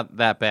 He's not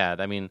that bad.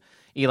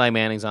 Eli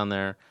Manning's on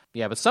there.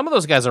 Yeah, but some of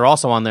those guys are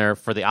also on there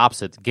for the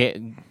opposite.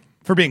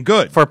 For being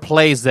good. For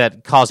plays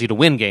that cause you to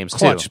win games,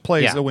 Clutch too.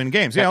 plays that win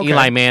games. Yeah, okay.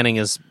 Eli Manning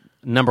is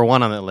number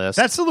 1 on that list.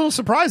 That's a little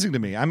surprising to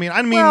me.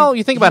 Well,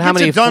 you think about how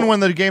many gets it done when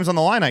the game's on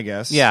the line, I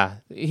guess. Yeah,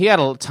 he had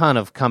a ton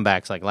of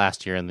comebacks like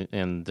last year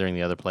and during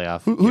the other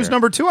playoff. Who's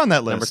number 2 on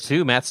that list? Number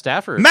 2, Matt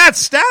Stafford. Matt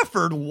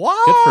Stafford,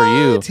 what? Good for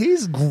you.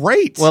 He's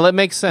great. Well, it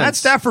makes sense. Matt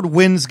Stafford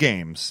wins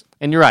games.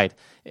 And you're right.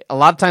 A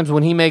lot of times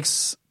when he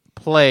makes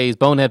plays,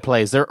 bonehead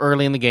plays, they're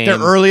early in the game.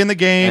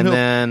 And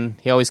then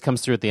he always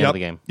comes through at the end of the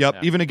game. Yep.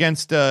 Yeah. Even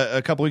against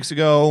a couple weeks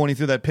ago when he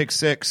threw that pick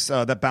 6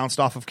 that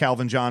bounced off of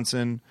Calvin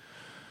Johnson.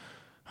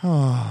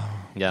 Oh,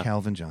 yeah.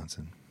 Calvin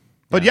Johnson.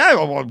 But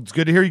it's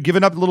good to hear you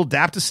giving up a little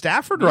dap to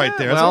Stafford right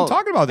there. That's what I'm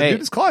talking about. The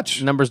dude is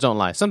clutch. Numbers don't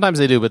lie. Sometimes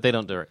they do, but they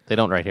don't do it. They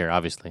don't right here,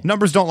 obviously.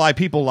 Numbers don't lie.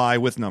 People lie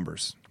with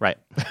numbers. Right.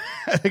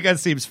 I think that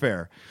seems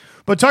fair.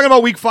 But talking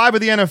about week 5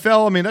 of the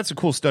NFL, that's a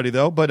cool study,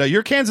 though. But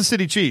your Kansas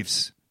City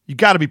Chiefs, you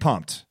got to be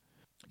pumped.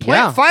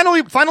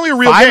 Finally a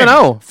real game.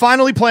 5-0.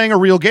 Finally playing a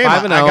real game,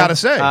 I got to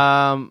say.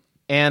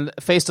 And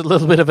faced a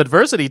little bit of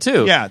adversity,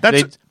 too. Yeah,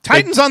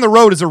 Titans on the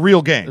road is a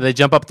real game. They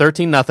jump up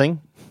 13-0.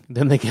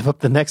 Then they give up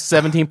the next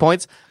 17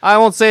 points. I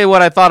won't say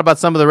what I thought about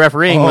some of the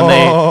refereeing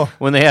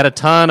when they had a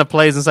ton of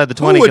plays inside the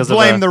 20. Who would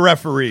blame the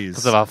referees?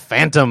 Because of a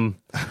phantom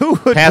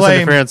pass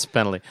interference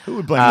penalty. Who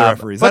would blame the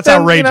referees? That's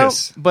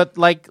outrageous. But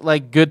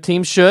like good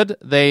teams should,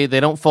 they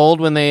don't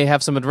fold when they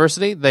have some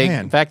adversity.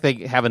 In fact, they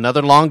have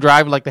another long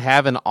drive like they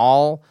have in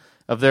all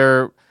of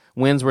their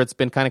wins where it's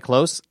been kind of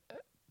close.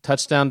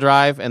 Touchdown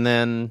drive, and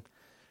then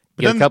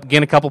get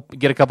a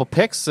couple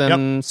picks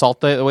and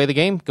salt away the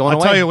game going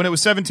away. I'll tell you, when it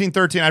was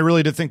 17-13, I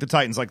really did think the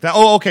Titans like that.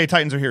 Oh, okay,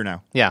 Titans are here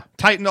now. Yeah.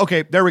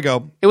 Okay, there we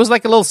go. It was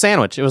like a little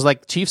sandwich. It was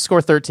like Chiefs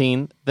score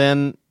 13,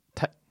 then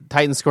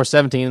Titans score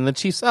 17, and the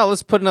Chiefs,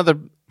 let's put another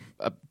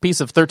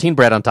piece of 13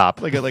 bread on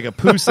top. Like a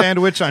poo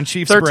sandwich on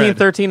Chiefs 13, bread.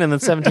 13, and then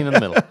 17 in the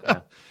middle. Yeah.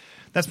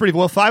 That's pretty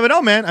well.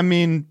 5-0, man.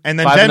 And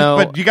then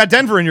but you got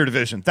Denver in your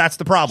division. That's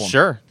the problem.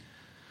 Sure.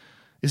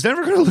 Is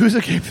Denver going to lose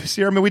a game this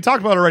year? we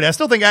talked about it already. I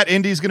still think at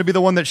Indy is going to be the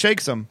one that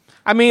shakes them.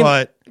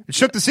 But it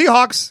shook the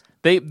Seahawks.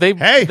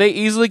 They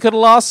easily could have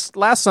lost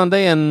last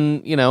Sunday,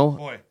 and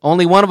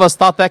only one of us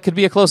thought that could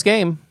be a close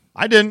game.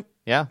 I didn't.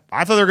 Yeah,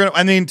 I thought they were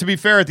going to. To be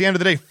fair, at the end of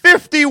the day,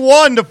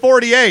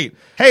 51-48.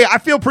 Hey, I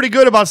feel pretty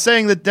good about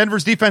saying that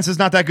Denver's defense is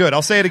not that good.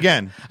 I'll say it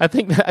again. I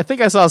think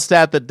I saw a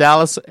stat that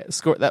Dallas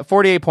scored that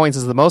 48 points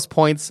is the most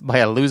points by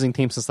a losing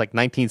team since like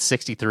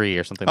 1963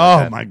 or something. like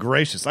that. Oh my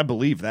gracious, I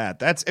believe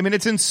that.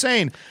 It's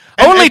insane.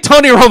 Only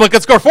Tony Romo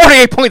could score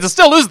 48 points and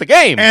still lose the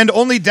game, and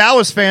only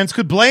Dallas fans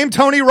could blame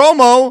Tony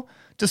Romo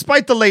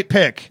despite the late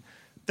pick.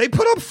 They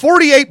put up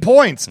 48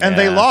 points, and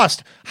they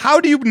lost.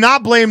 How do you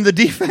not blame the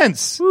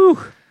defense?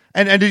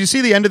 And did you see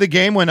the end of the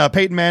game when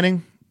Peyton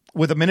Manning,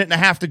 with a minute and a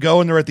half to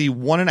go, and they're at the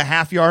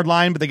 1.5 yard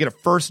line, but they get a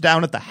first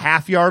down at the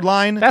half-yard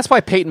line? That's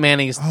why Peyton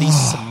Manning is the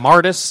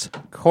smartest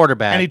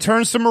quarterback. And he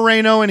turns to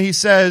Moreno, and he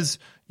says,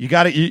 you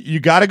got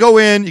to go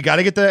in, you got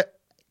to get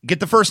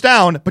the first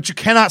down, but you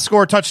cannot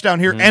score a touchdown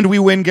here, and we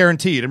win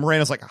guaranteed. And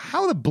Moreno's like,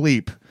 how the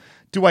bleep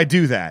do I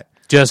do that?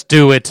 Just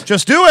do it.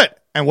 Just do it.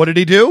 And what did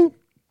he do?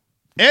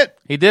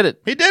 He did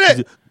it. He did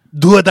it.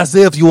 Do it as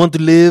if you want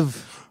to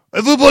live.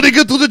 Everybody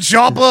get to the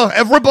chopper.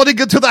 Everybody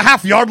get to the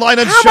half-yard line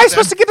and How am I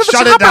supposed to get to the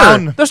shut chopper? it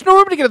down. There's no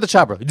room to get to the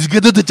chopper. Just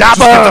get to the Just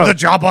chopper. get to the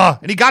chopper.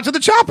 And he got to the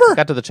chopper.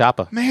 Got to the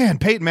chopper. Man,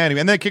 Peyton Manning.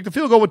 And then kicked the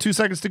field goal with 2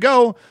 seconds to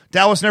go.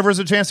 Dallas never has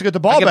a chance to get the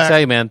ball I gotta back. tell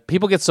you, man,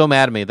 people get so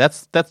mad at me.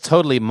 That's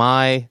totally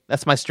my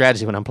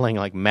strategy when I'm playing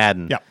like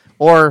Madden. Yeah.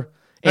 Or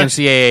That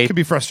NCAA. could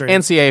be frustrating.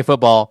 NCAA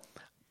football.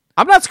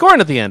 I'm not scoring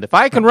at the end. If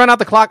I can run out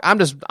the clock, I'm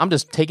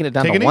just taking it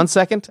down Taking to it? 1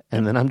 second,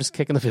 and then I'm just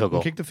kicking the field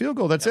goal. Kick the field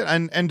goal. That's it.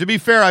 And to be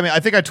fair, I mean,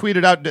 I think I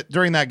tweeted out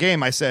during that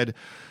game, I said,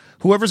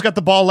 whoever's got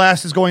the ball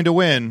last is going to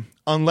win,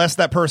 unless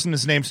that person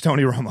is named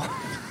Tony Romo.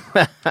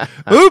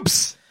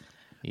 Oops.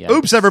 Yeah.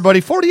 Oops,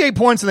 everybody. 48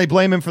 points, and they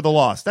blame him for the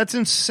loss. That's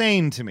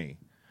insane to me.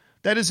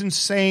 That is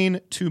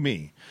insane to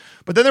me.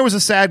 But then there was a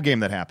sad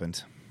game that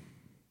happened.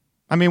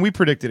 I mean, we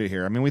predicted it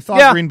here. I mean, we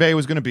thought Green Bay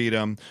was going to beat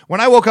them. When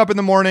I woke up in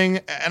the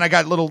morning and I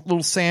got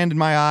little sand in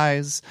my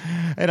eyes,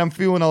 and I'm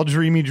feeling all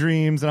dreamy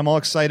dreams, and I'm all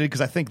excited because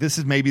I think this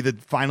is maybe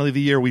finally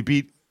the year we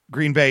beat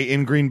Green Bay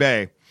in Green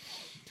Bay.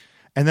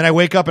 And then I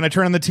wake up and I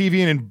turn on the TV,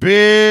 and in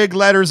big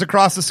letters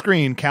across the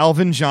screen,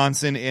 Calvin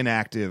Johnson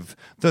inactive.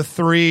 The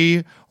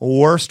 3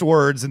 worst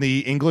words in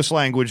the English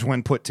language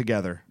when put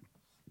together.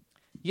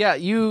 Yeah,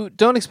 you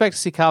don't expect to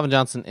see Calvin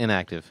Johnson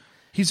inactive.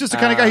 He's just the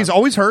kind of guy, he's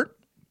always hurt,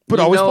 but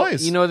always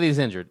plays. You know that he's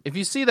injured. If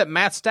you see that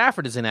Matt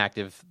Stafford is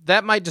inactive,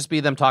 that might just be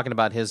them talking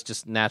about his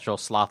just natural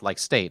sloth-like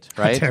state,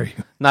 right? How dare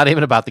you? Not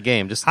even about the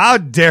game. Just how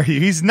dare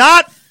you? He's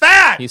not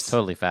fat. He's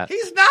totally fat.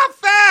 He's not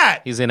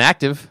fat. He's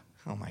inactive.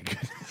 Oh my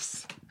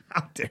goodness!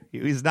 How dare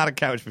you? He's not a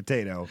couch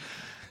potato.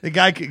 The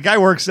guy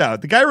works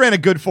out. The guy ran a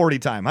good 40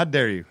 time. How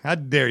dare you? How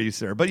dare you,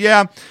 sir? But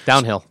yeah,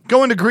 downhill.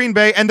 Going to Green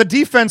Bay, and the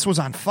defense was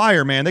on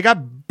fire, man. They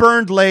got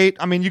burned late.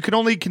 I mean, you can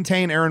only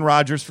contain Aaron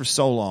Rodgers for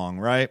so long,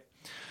 right?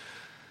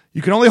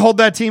 You can only hold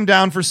that team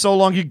down for so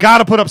long. You got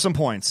to put up some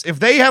points. If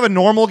they have a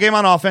normal game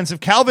on offense, if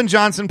Calvin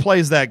Johnson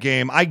plays that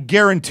game, I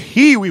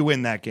guarantee we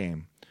win that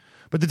game.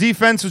 But the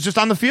defense was just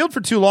on the field for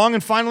too long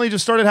and finally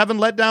just started having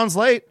letdowns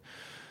late.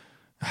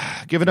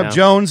 Giving up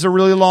Jones a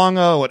really long,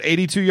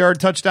 82-yard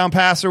touchdown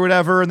pass or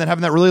whatever, and then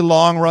having that really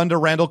long run to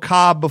Randall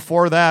Cobb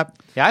before that.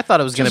 Yeah, I thought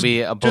it was going to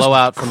be a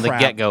blowout from the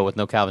get-go with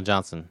no Calvin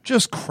Johnson.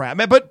 Just crap.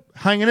 But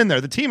hanging in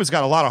there. The team has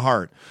got a lot of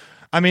heart.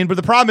 I mean, but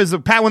the problem is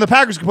when the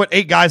Packers could put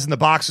 8 guys in the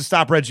box to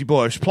stop Reggie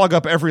Bush, plug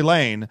up every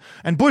lane,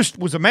 and Bush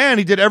was a man.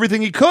 He did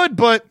everything he could,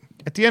 but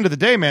at the end of the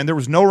day, man, there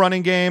was no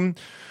running game.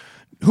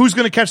 Who's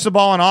going to catch the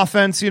ball on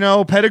offense? You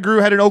know, Pettigrew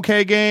had an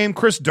okay game.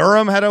 Chris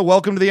Durham had a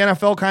welcome to the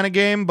NFL kind of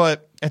game,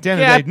 but at the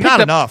end of the day, not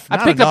enough. I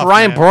picked up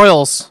Ryan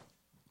Broyles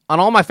on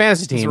all my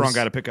fantasy teams. He's the wrong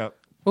guy to pick up.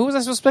 Who was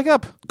I supposed to pick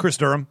up? Chris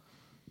Durham.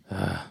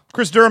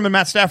 Chris Durham and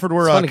Matt Stafford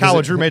were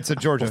college roommates at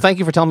Georgia. Well, thank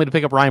you for telling me to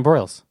pick up Ryan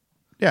Broyles.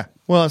 Yeah.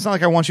 Well, it's not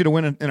like I want you to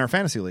win in our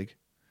fantasy league.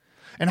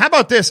 And how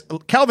about this?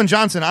 Calvin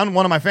Johnson on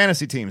one of my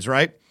fantasy teams,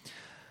 right?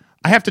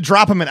 I have to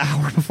drop him an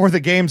hour before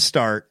the games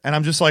start, and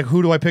I'm just like,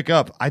 who do I pick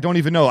up? I don't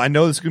even know. I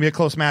know this is going to be a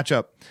close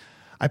matchup.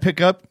 I pick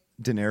up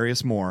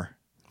Denarius Moore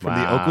from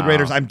the Oakland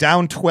Raiders. I'm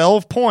down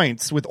 12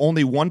 points with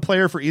only one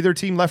player for either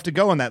team left to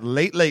go in that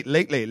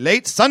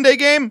late Sunday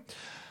game.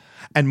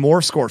 And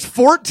Moore scores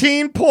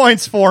 14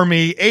 points for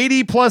me,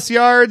 80-plus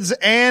yards,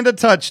 and a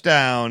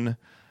touchdown.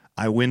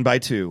 I win by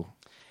 2.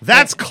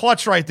 That's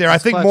clutch right there. I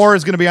think clutch. Moore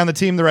is going to be on the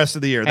team the rest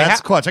of the year.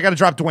 That's clutch. I got to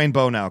drop Dwayne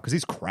Bowe now because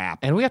he's crap.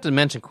 And we have to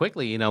mention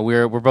quickly, you know,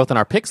 we're both in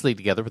our picks league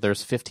together, but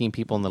there's 15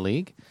 people in the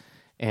league.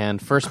 And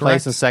first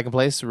place and second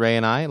place, Ray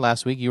and I.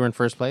 Last week you were in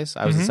first place.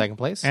 I was in second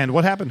place. And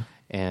what happened?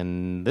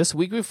 And this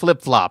week we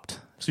flip-flopped.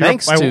 So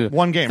thanks to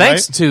one game,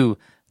 thanks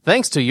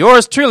to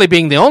yours truly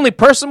being the only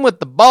person with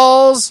the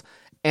balls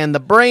and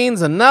the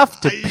brains enough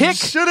to pick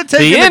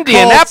the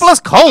Indianapolis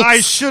Colts.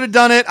 I should have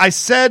done it. I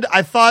said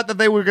I thought that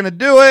they were going to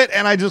do it,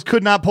 and I just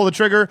could not pull the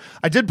trigger.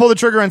 I did pull the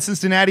trigger on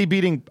Cincinnati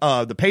beating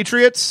the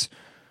Patriots.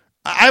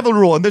 I have a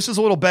rule, and this is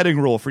a little betting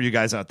rule for you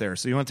guys out there,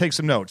 so you want to take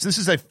some notes.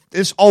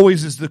 This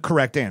always is the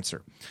correct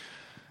answer.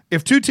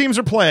 If 2 teams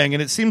are playing,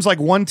 and it seems like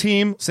one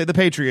team, say the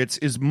Patriots,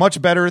 is much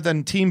better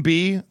than Team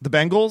B, the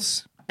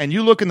Bengals, and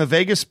you look and the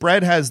Vegas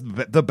spread has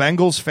the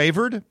Bengals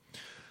favored,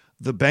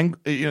 the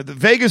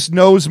Vegas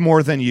knows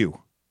more than you.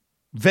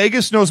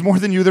 Vegas knows more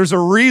than you. There's a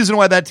reason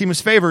why that team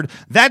is favored.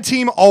 That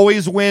team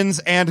always wins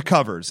and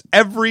covers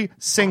every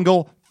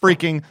single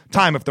freaking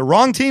time. If the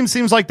wrong team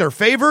seems like they're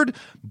favored,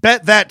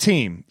 bet that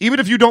team. Even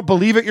if you don't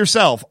believe it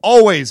yourself,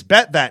 always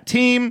bet that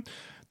team.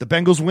 The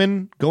Bengals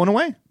win going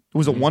away. It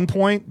was a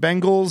 1-point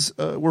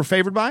Bengals were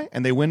favored by,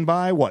 and they win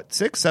by,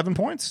 6, 7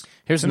 points?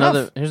 Here's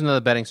another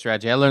betting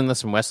strategy. I learned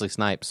this from Wesley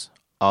Snipes.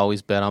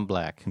 always bet on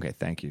black. Okay,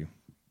 thank you.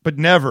 But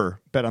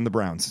never bet on the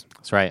Browns.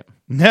 That's right.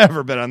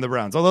 Never bet on the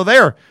Browns. Although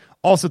they're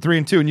also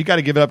 3-2, and you got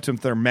to give it up to them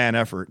for their man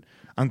effort.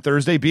 On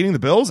Thursday, beating the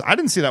Bills, I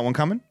didn't see that one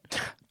coming.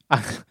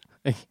 I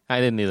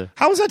didn't either.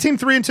 How was that team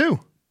 3-2?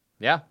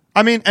 Yeah.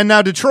 I mean, and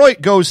now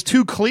Detroit goes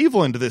to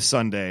Cleveland this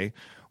Sunday,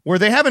 where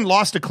they haven't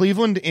lost to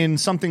Cleveland in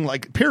something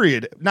like,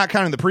 period, not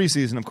counting the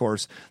preseason, of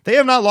course. They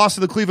have not lost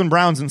to the Cleveland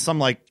Browns in some,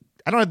 like,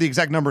 I don't have the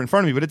exact number in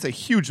front of me, but it's a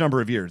huge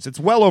number of years. It's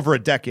well over a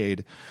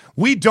decade.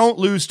 We don't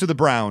lose to the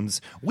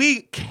Browns.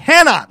 We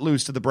cannot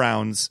lose to the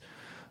Browns.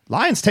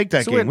 Lions take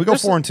that game. We go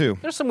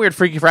 4-2. There's some weird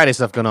Freaky Friday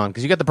stuff going on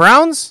because you got the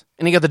Browns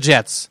and you got the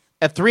Jets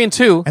at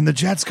 3-2. And the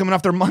Jets coming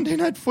off their Monday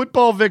Night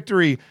Football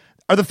victory.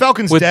 Are the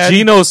Falcons with dead?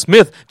 Geno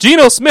Smith.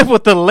 Geno Smith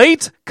with the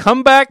late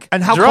comeback.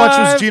 And how drive.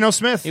 clutch was Geno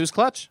Smith? He was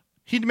clutch.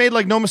 He made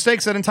like no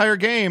mistakes that entire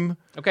game.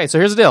 Okay, so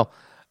here's the deal.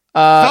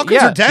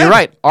 Falcons are dead. You're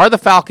right. Are the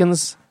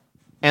Falcons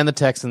and the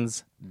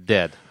Texans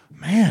dead?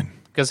 Man.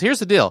 Because here's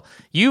the deal.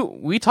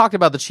 We talked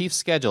about the Chiefs'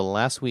 schedule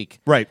last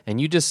week. Right.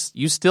 And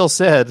you still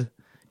said,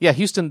 yeah,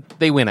 Houston,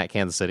 they win at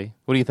Kansas City.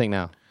 What do you think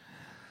now?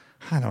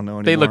 I don't know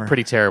anymore. They look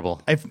pretty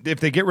terrible. If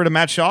they get rid of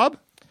Matt Schaub?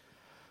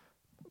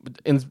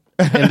 And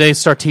they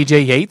start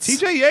TJ Yates?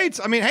 TJ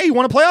Yates. I mean, hey, he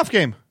won a playoff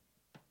game.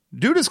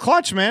 Dude is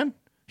clutch, man.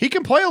 He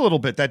can play a little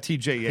bit, that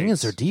TJ Yates. The thing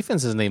is, their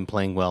defense isn't even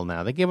playing well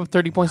now. They gave up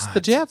 30 points to the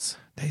Jets.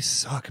 They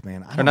suck,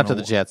 man. Or not to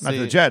the Jets. Not to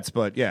the Jets,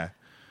 but yeah.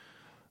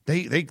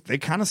 They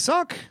kind of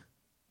suck.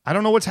 I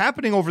don't know what's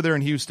happening over there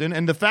in Houston,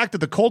 and the fact that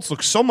the Colts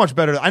look so much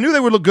better. I knew they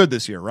would look good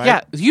this year, right?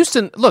 Yeah,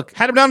 Houston, look.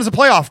 Had them down as a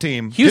playoff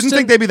team. Houston, didn't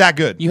think they'd be that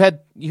good. You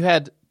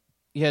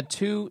had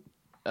two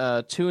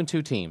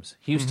 2-2 teams,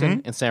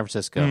 Houston and San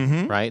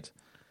Francisco, right?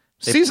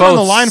 Season on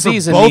the line for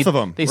both of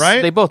them,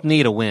 right? They both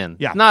need a win.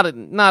 Yeah. Not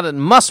a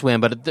must win,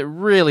 but it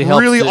really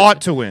helps. Really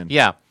ought to win.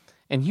 Yeah.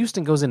 And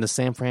Houston goes into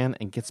San Fran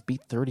and gets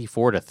beat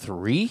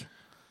 34-3.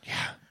 Yeah.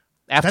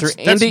 After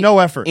that's no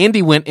effort.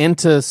 Indy went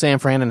into San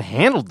Fran and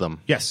handled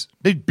them. Yes.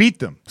 They beat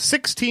them.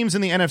 6 teams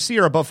in the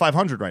NFC are above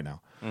 500 right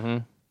now.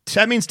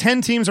 That means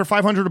 10 teams are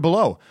 500 or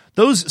below.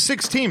 Those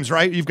 6 teams,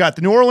 right? You've got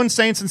the New Orleans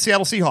Saints and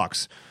Seattle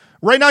Seahawks.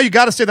 Right now, you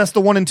got to say that's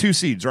the 1 and 2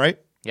 seeds, right?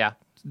 Yeah.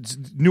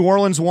 New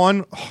Orleans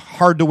 1,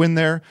 hard to win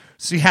there.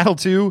 Seattle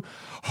 2,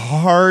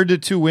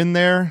 hard to win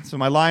there. So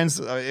my Lions,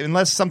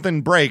 unless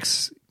something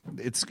breaks,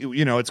 it's going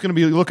to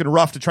be looking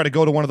rough to try to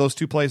go to one of those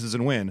 2 places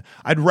and win.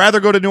 I'd rather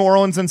go to New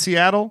Orleans than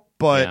Seattle,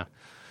 but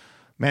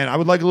man, I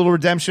would like a little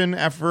redemption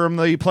after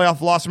the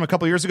playoff loss from a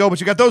couple years ago. But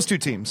you got those 2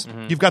 teams.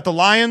 You've got the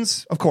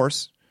Lions, of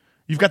course.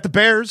 You've got the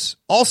Bears,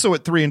 also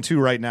at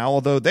 3-2 right now,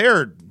 although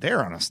they're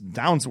on a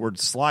downward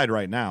slide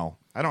right now.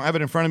 I don't have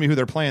it in front of me who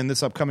they're playing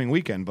this upcoming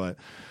weekend, but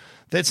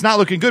it's not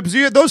looking good. Because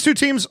you have those 2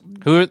 teams,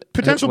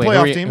 potential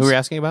playoff teams. Who are you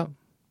asking about?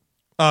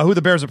 Who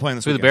the Bears are playing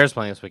this weekend. Who the Bears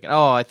playing this weekend?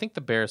 Oh, I think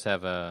the Bears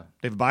have a...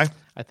 They have a bye?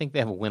 I think they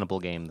have a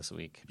winnable game this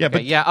week. Yeah,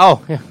 but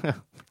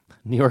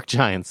New York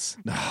Giants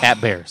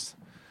at Bears.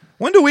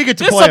 When do we get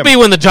to this play will be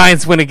when the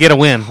Giants get a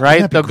win,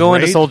 right? They'll go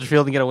into Soldier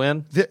Field and get a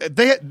win.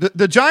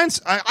 The Giants,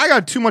 I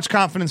got too much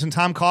confidence in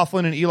Tom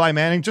Coughlin and Eli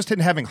Manning just in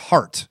having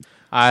heart.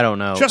 I don't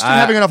know. Just in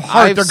having enough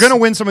heart. They're going to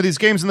win some of these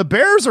games, and the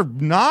Bears are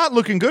not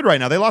looking good right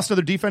now. They lost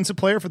another defensive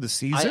player for the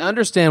season. I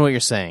understand what you're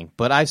saying,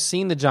 but I've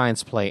seen the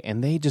Giants play,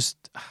 and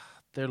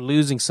they're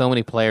losing so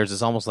many players.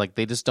 It's almost like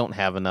they just don't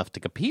have enough to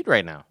compete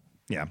right now.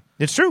 Yeah,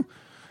 it's true.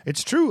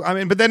 It's true. I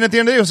mean, but then at the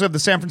end of the day, you also have the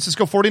San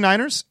Francisco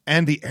 49ers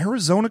and the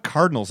Arizona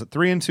Cardinals at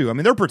 3-2. I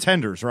mean, they're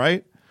pretenders,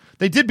 right?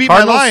 They did beat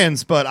my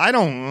Lions, but I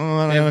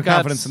don't have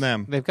confidence in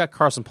them. They've got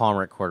Carson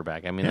Palmer at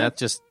quarterback. I mean, that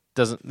just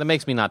doesn't. That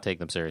makes me not take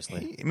them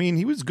seriously. I mean,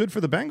 he was good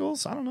for the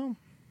Bengals. I don't know.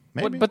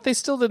 Maybe. But they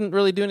still didn't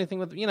really do anything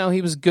with.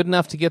 He was good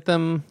enough to get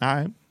them. All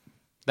right.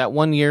 That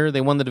 1 year,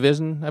 they won the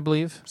division, I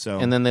believe.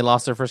 And then they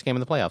lost their first game in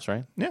the playoffs,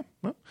 right? Yeah.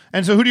 Well,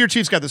 and so who do your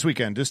Chiefs got this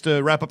weekend? Just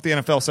to wrap up the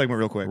NFL segment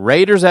real quick.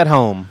 Raiders at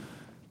home.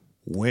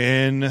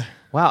 Win.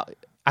 Wow.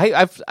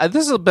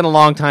 This has been a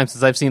long time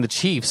since I've seen the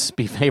Chiefs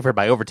be favored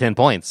by over 10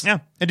 points. Yeah.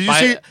 And did you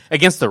see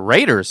against the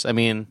Raiders? I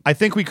mean, I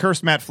think we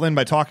cursed Matt Flynn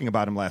by talking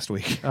about him last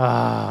week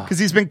because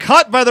he's been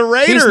cut by the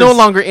Raiders. He's no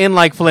longer in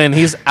like Flynn.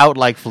 He's out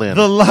like Flynn.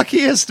 The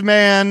luckiest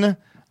man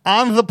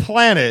on the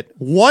planet.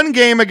 1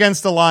 game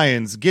against the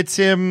Lions gets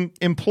him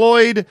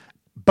employed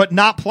but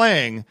not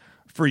playing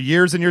for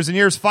years and years and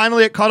years.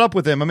 Finally, it caught up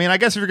with him. I mean, I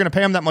guess if you're going to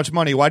pay him that much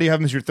money, why do you have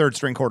him as your 3rd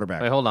string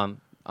quarterback? Wait, hold on.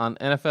 On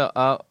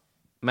NFL,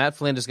 Matt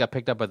Flynn just got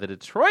picked up by the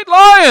Detroit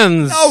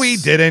Lions. No, he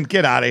didn't.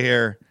 Get out of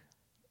here.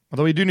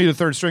 Although we do need a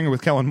 3rd stringer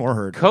with Kellen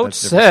Moorhead. Coach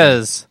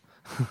says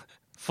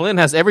Flynn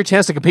has every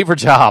chance to compete for a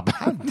job.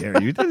 How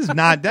dare you?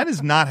 That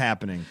is not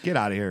happening. Get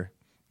out of here.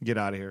 Get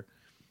out of here.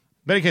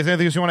 In any case,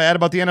 anything else you want to add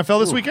about the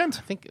NFL this weekend?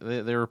 I think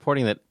they're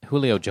reporting that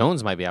Julio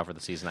Jones might be out for the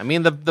season. I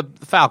mean, the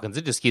Falcons,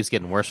 it just keeps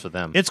getting worse for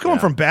them. It's going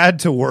from bad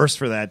to worse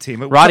for that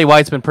team. Roddy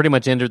White's been pretty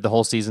much injured the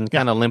whole season,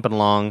 kind of limping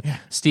along. Yeah.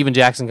 Steven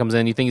Jackson comes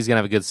in. You think he's going to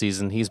have a good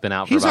season. He's been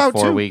out for about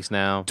 4 weeks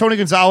now. Tony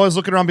Gonzalez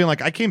looking around being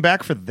like, I came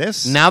back for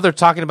this? Now they're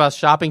talking about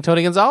shopping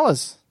Tony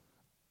Gonzalez.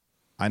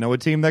 I know a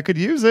team that could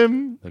use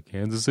him. The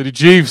Kansas City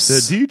Chiefs.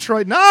 The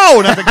Detroit.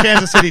 No, not the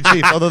Kansas City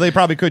Chiefs. Although they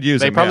probably could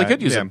use him. They probably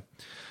could use him.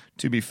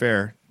 To be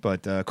fair.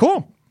 But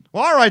cool.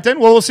 Well, all right then.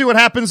 Well, we'll see what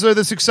happens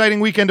this exciting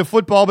weekend of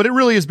football. But it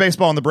really is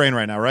baseball in the brain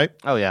right now, right?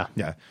 Oh, yeah.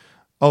 Yeah.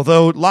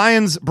 Although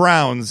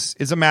Lions-Browns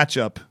is a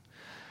matchup,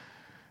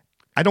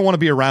 I don't want to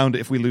be around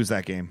if we lose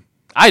that game.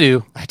 I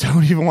do. I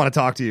don't even want to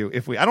talk to you I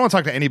don't want to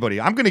talk to anybody.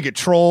 I'm going to get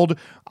trolled.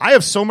 I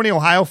have so many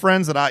Ohio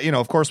friends that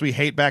of course we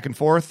hate back and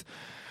forth.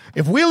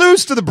 If we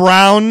lose to the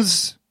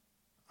Browns,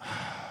 I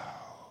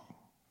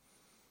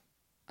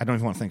don't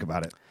even want to think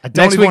about it.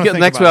 Next week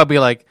I'll be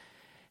like,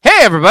 "Hey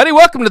everybody,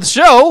 welcome to the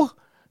show.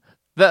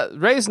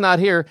 Ray's not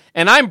here,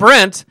 and I'm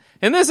Brent,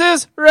 and this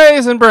is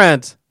Ray's and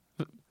Brent.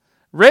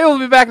 Ray will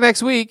be back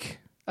next week.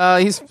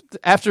 He's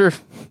after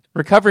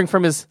recovering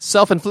from his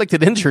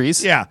self-inflicted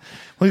injuries. Yeah.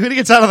 Well, when he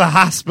gets out of the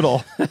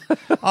hospital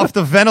off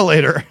the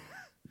ventilator,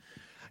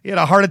 he had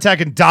a heart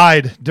attack and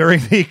died during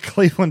the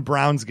Cleveland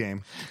Browns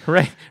game.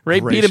 Ray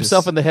beat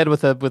himself in the head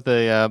with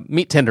a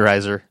meat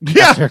tenderizer.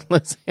 Yeah.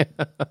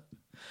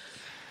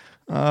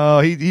 Oh,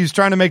 he was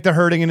trying to make the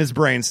hurting in his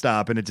brain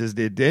stop, and it just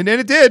did, and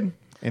it did.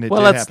 And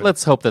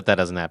let's hope that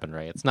doesn't happen,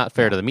 Ray. It's not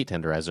fair to the meat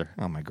tenderizer.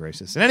 Oh, my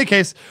gracious. In any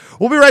case,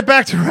 we'll be right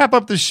back to wrap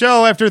up the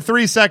show after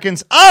 3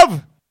 seconds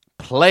of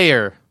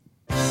Player.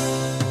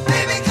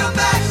 Baby, come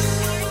back.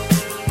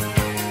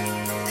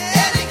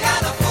 Any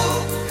kind of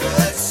fool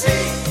could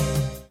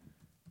see.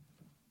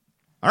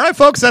 All right,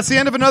 folks, that's the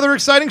end of another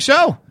exciting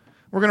show.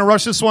 We're going to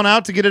rush this one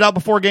out to get it out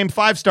before Game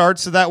 5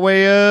 starts, so that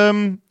way I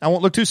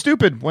won't look too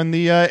stupid when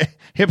the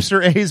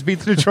hipster A's beat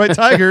the Detroit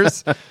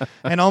Tigers,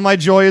 and all my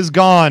joy is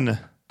gone.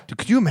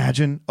 Could you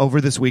imagine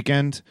over this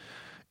weekend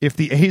if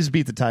the A's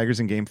beat the Tigers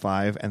in Game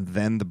 5 and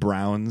then the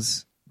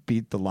Browns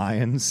beat the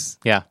Lions?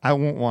 Yeah. I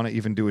won't want to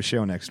even do a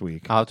show next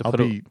week. I'll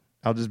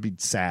just be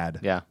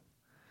sad. Yeah.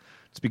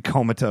 Just be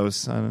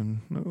comatose. And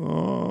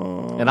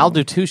I'll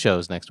do 2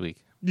 shows next week.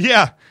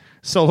 Yeah.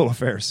 Solo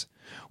affairs.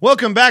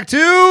 Welcome back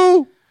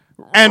to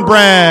And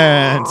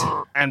Brent.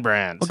 And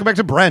Brent. Welcome back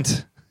to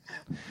Brent.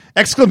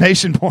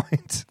 Exclamation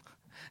point.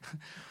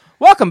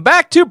 Welcome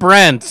back to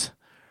Brent.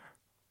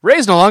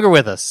 Ray's no longer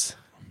with us.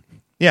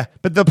 Yeah,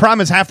 but the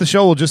problem is half the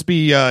show will just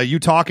be you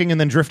talking and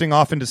then drifting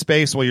off into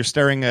space while you're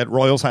staring at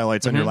Royals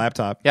highlights on your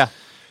laptop. Yeah.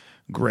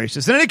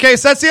 Gracious. In any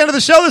case, that's the end of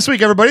the show this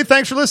week, everybody.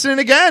 Thanks for listening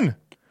again.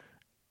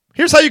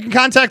 Here's how you can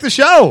contact the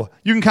show.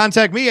 You can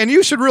contact me, and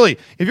you should really,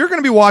 if you're going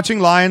to be watching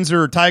Lions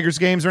or Tigers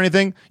games or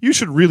anything, you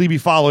should really be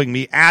following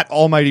me at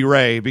Almighty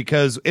Ray,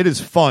 because it is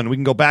fun. We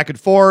can go back and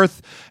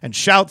forth and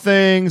shout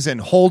things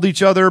and hold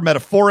each other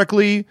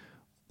metaphorically.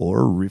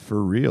 Or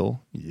for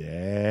real.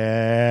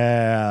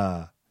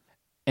 Yeah.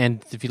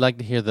 And if you'd like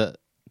to hear the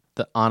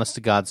honest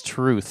to God's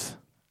truth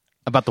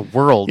about the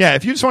world. Yeah,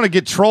 if you just want to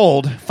get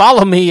trolled.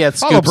 Follow me at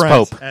Scoops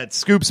Pope. At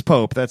Scoops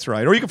Pope, that's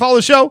right. Or you can follow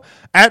the show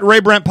at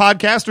Ray Brent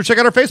Podcast, or check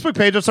out our Facebook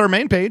page. That's our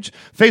main page.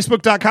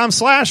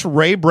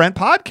 Facebook.com/Ray Brent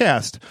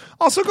Podcast.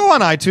 Also go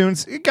on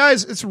iTunes.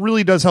 Guys, it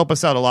really does help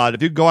us out a lot.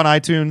 If you go on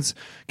iTunes,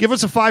 give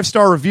us a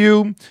 5-star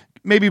review.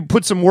 Maybe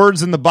put some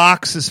words in the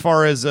box as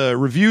far as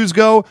reviews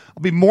go.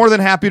 I'll be more than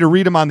happy to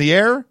read them on the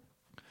air.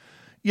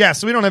 Yeah,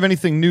 so we don't have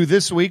anything new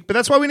this week, but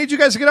that's why we need you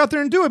guys to get out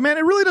there and do it, man.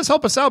 It really does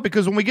help us out,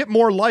 because when we get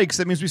more likes,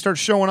 that means we start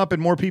showing up in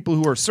more people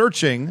who are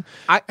searching,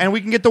 and we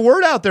can get the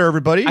word out there,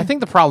 everybody. I think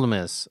the problem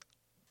is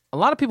a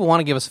lot of people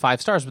want to give us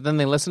 5 stars, but then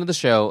they listen to the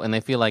show and they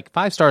feel like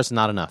 5 stars is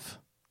not enough.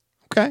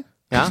 Okay.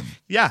 Yeah?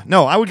 Yeah,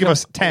 no, I would give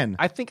us 10.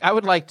 I think I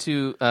would like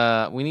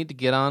to, we need to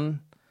get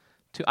on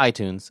to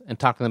iTunes and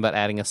talk to them about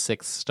adding a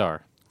 6th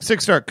star.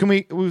 6 star. Can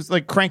we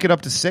crank it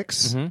up to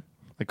 6? Mm-hmm.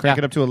 Like crank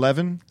it up to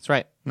 11? That's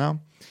right. No?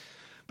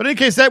 But in any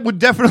case, that would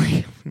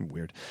definitely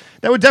weird.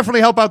 That would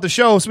definitely help out the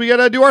show. So we got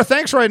to do our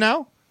thanks right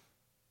now.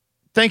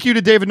 Thank you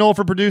to David Knoll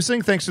for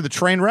producing. Thanks to the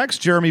Trainwrecks,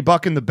 Jeremy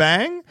Buck and the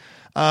Bang.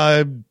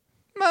 I'm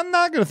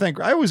not going to thank.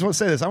 I always want to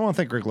say this. I want to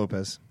thank Greg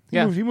Lopez. He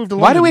moved to London.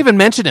 Why do we even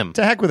mention him?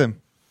 To heck with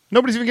him.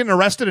 Nobody's even getting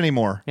arrested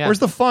anymore. Yeah. Where's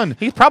the fun?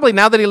 He's probably,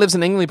 now that he lives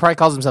in England, he probably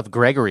calls himself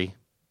Gregory.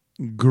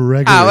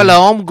 Gregory. Oh,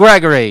 hello, I'm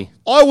Gregory.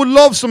 I would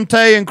love some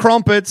tea and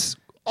crumpets.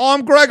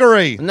 I'm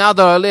Gregory. Now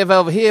that I live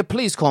over here,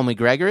 please call me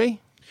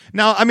Gregory.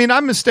 Now, I mean,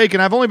 I'm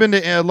mistaken. I've only been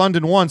to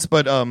London once,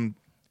 but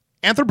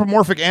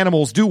anthropomorphic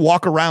animals do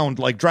walk around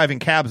like driving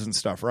cabs and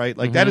stuff, right?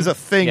 Like that is a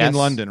thing in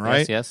London,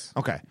 right? Yes.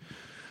 Okay.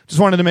 Just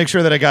wanted to make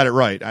sure that I got it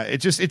right.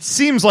 It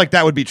seems like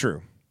that would be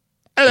true.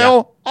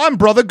 Hello, I'm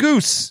Brother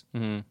Goose.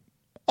 Mm-hmm.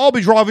 I'll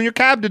be driving your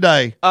cab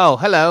today. Oh,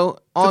 hello.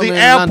 To the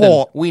airport.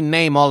 London. We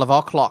name all of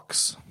our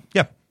clocks.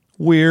 Yeah.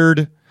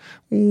 Weird.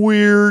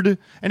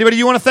 Anybody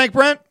you want to thank,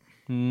 Brent?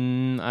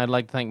 I'd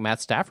like to thank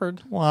Matt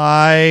Stafford.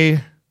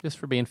 Why? Just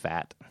for being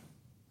fat.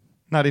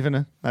 Not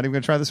even going to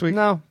try this week?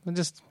 No,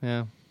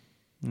 yeah.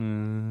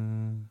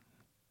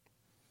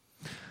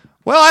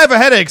 Well, I have a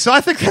headache, so I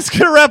think that's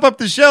going to wrap up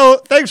the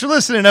show. Thanks for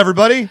listening,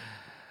 everybody.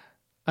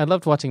 I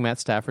loved watching Matt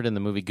Stafford in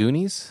the movie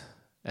Goonies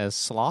as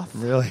Sloth.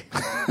 Really?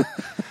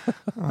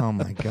 Oh,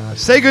 my gosh.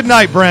 Say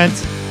goodnight, Brent.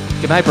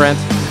 Good night, Brent.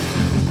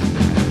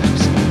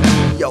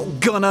 You're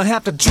gonna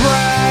have to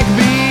drag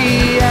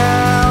me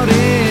out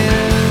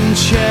in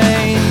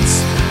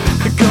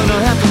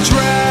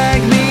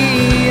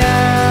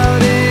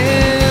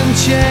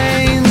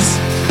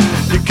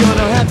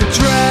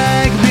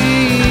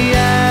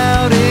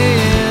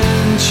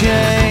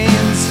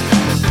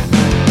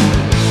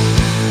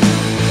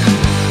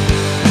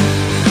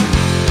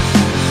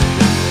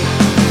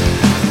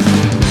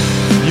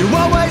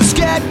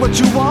what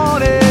you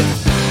wanted,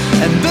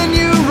 and then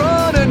you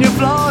run and you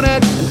flaunt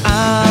it, and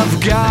I've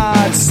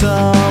got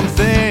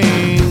something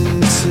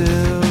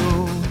to.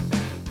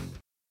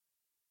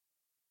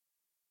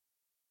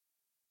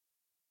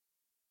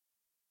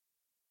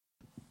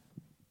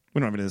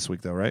 We don't have it this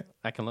week, though, right?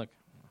 I can look.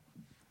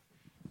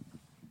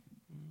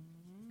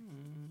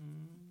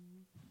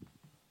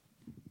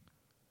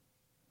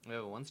 We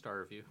have a 1-star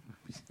review.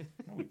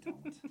 No, we don't.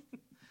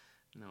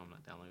 No, I'm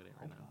not downloading it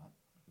right now.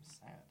 I'm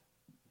sad.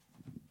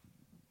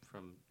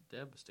 From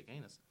Deb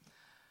Staganis.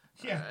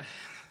 Yeah,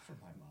 from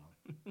my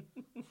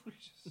mom.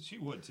 She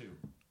would, too.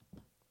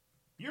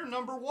 You're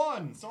number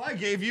 1, so I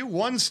gave you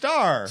 1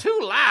 star. Too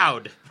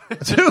loud.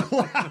 Too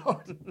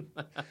loud.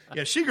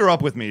 Yeah, she grew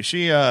up with me.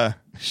 She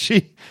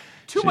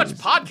Too much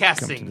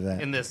podcasting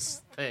in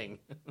this thing.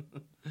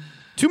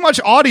 Too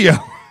much audio.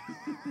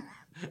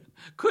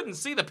 Couldn't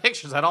see the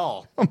pictures at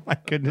all. Oh my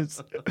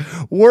goodness.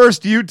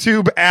 Worst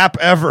YouTube app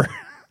ever.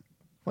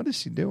 What is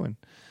she doing?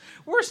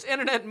 Worst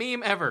internet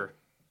meme ever.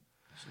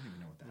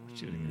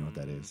 She doesn't even know what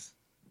that is.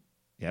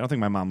 Yeah, I don't think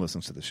my mom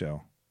listens to the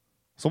show.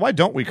 So why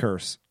don't we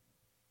curse?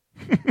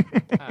 I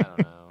don't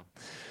know.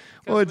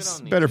 Well, it's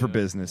better for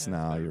business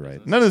now. You're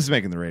right. None of this is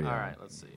making the radio. All right, let's see.